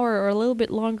always an hour or a little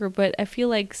bit longer, but I feel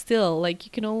like still, like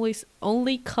you can always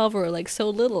only cover like so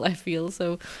little, I feel.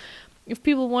 So if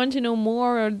people want to know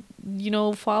more or, you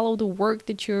know, follow the work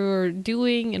that you're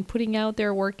doing and putting out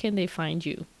there, where can they find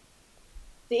you?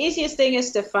 The easiest thing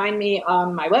is to find me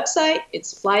on my website.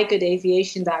 It's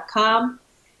flygoodaviation.com.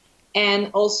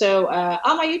 And also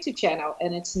on my YouTube channel.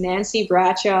 And it's Nancy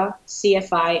Bradshaw,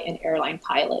 CFI and airline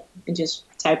pilot. And just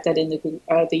type that in the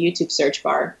YouTube search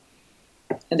bar.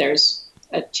 And there's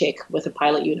a chick with a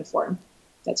pilot uniform.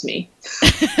 That's me.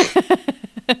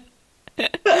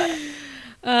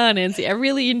 Nancy, I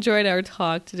really enjoyed our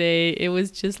talk today. It was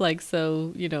just like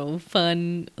so, you know,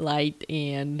 fun, light,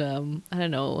 and I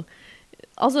don't know.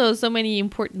 Also, so many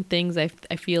important things I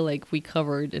feel like we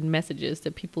covered and messages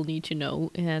that people need to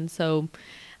know. And so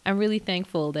I'm really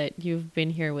thankful that you've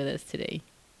been here with us today.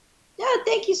 Yeah,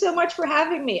 thank you so much for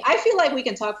having me. I feel like we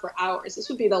can talk for hours. This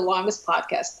would be the longest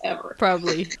podcast ever.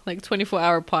 Probably like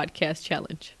 24-hour podcast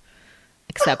challenge.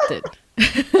 Accepted.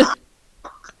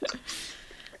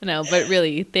 No, but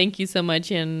really, thank you so much.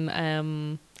 And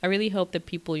I really hope that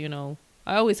people, you know,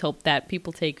 I always hope that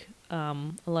people take a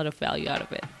lot of value out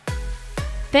of it.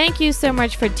 Thank you so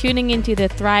much for tuning into the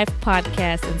Thrive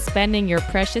podcast and spending your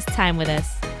precious time with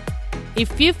us.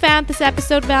 If you found this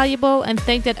episode valuable and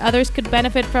think that others could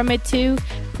benefit from it too,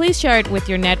 please share it with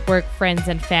your network, friends,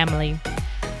 and family.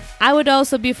 I would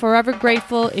also be forever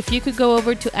grateful if you could go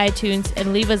over to iTunes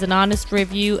and leave us an honest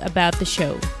review about the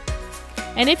show.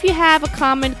 And if you have a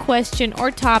comment, question, or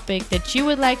topic that you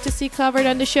would like to see covered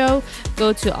on the show,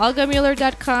 go to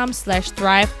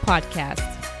olgamuller.com/Thrive podcast.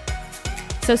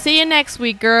 So see you next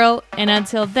week, girl. And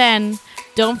until then,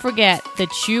 don't forget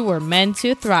that you were meant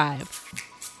to thrive.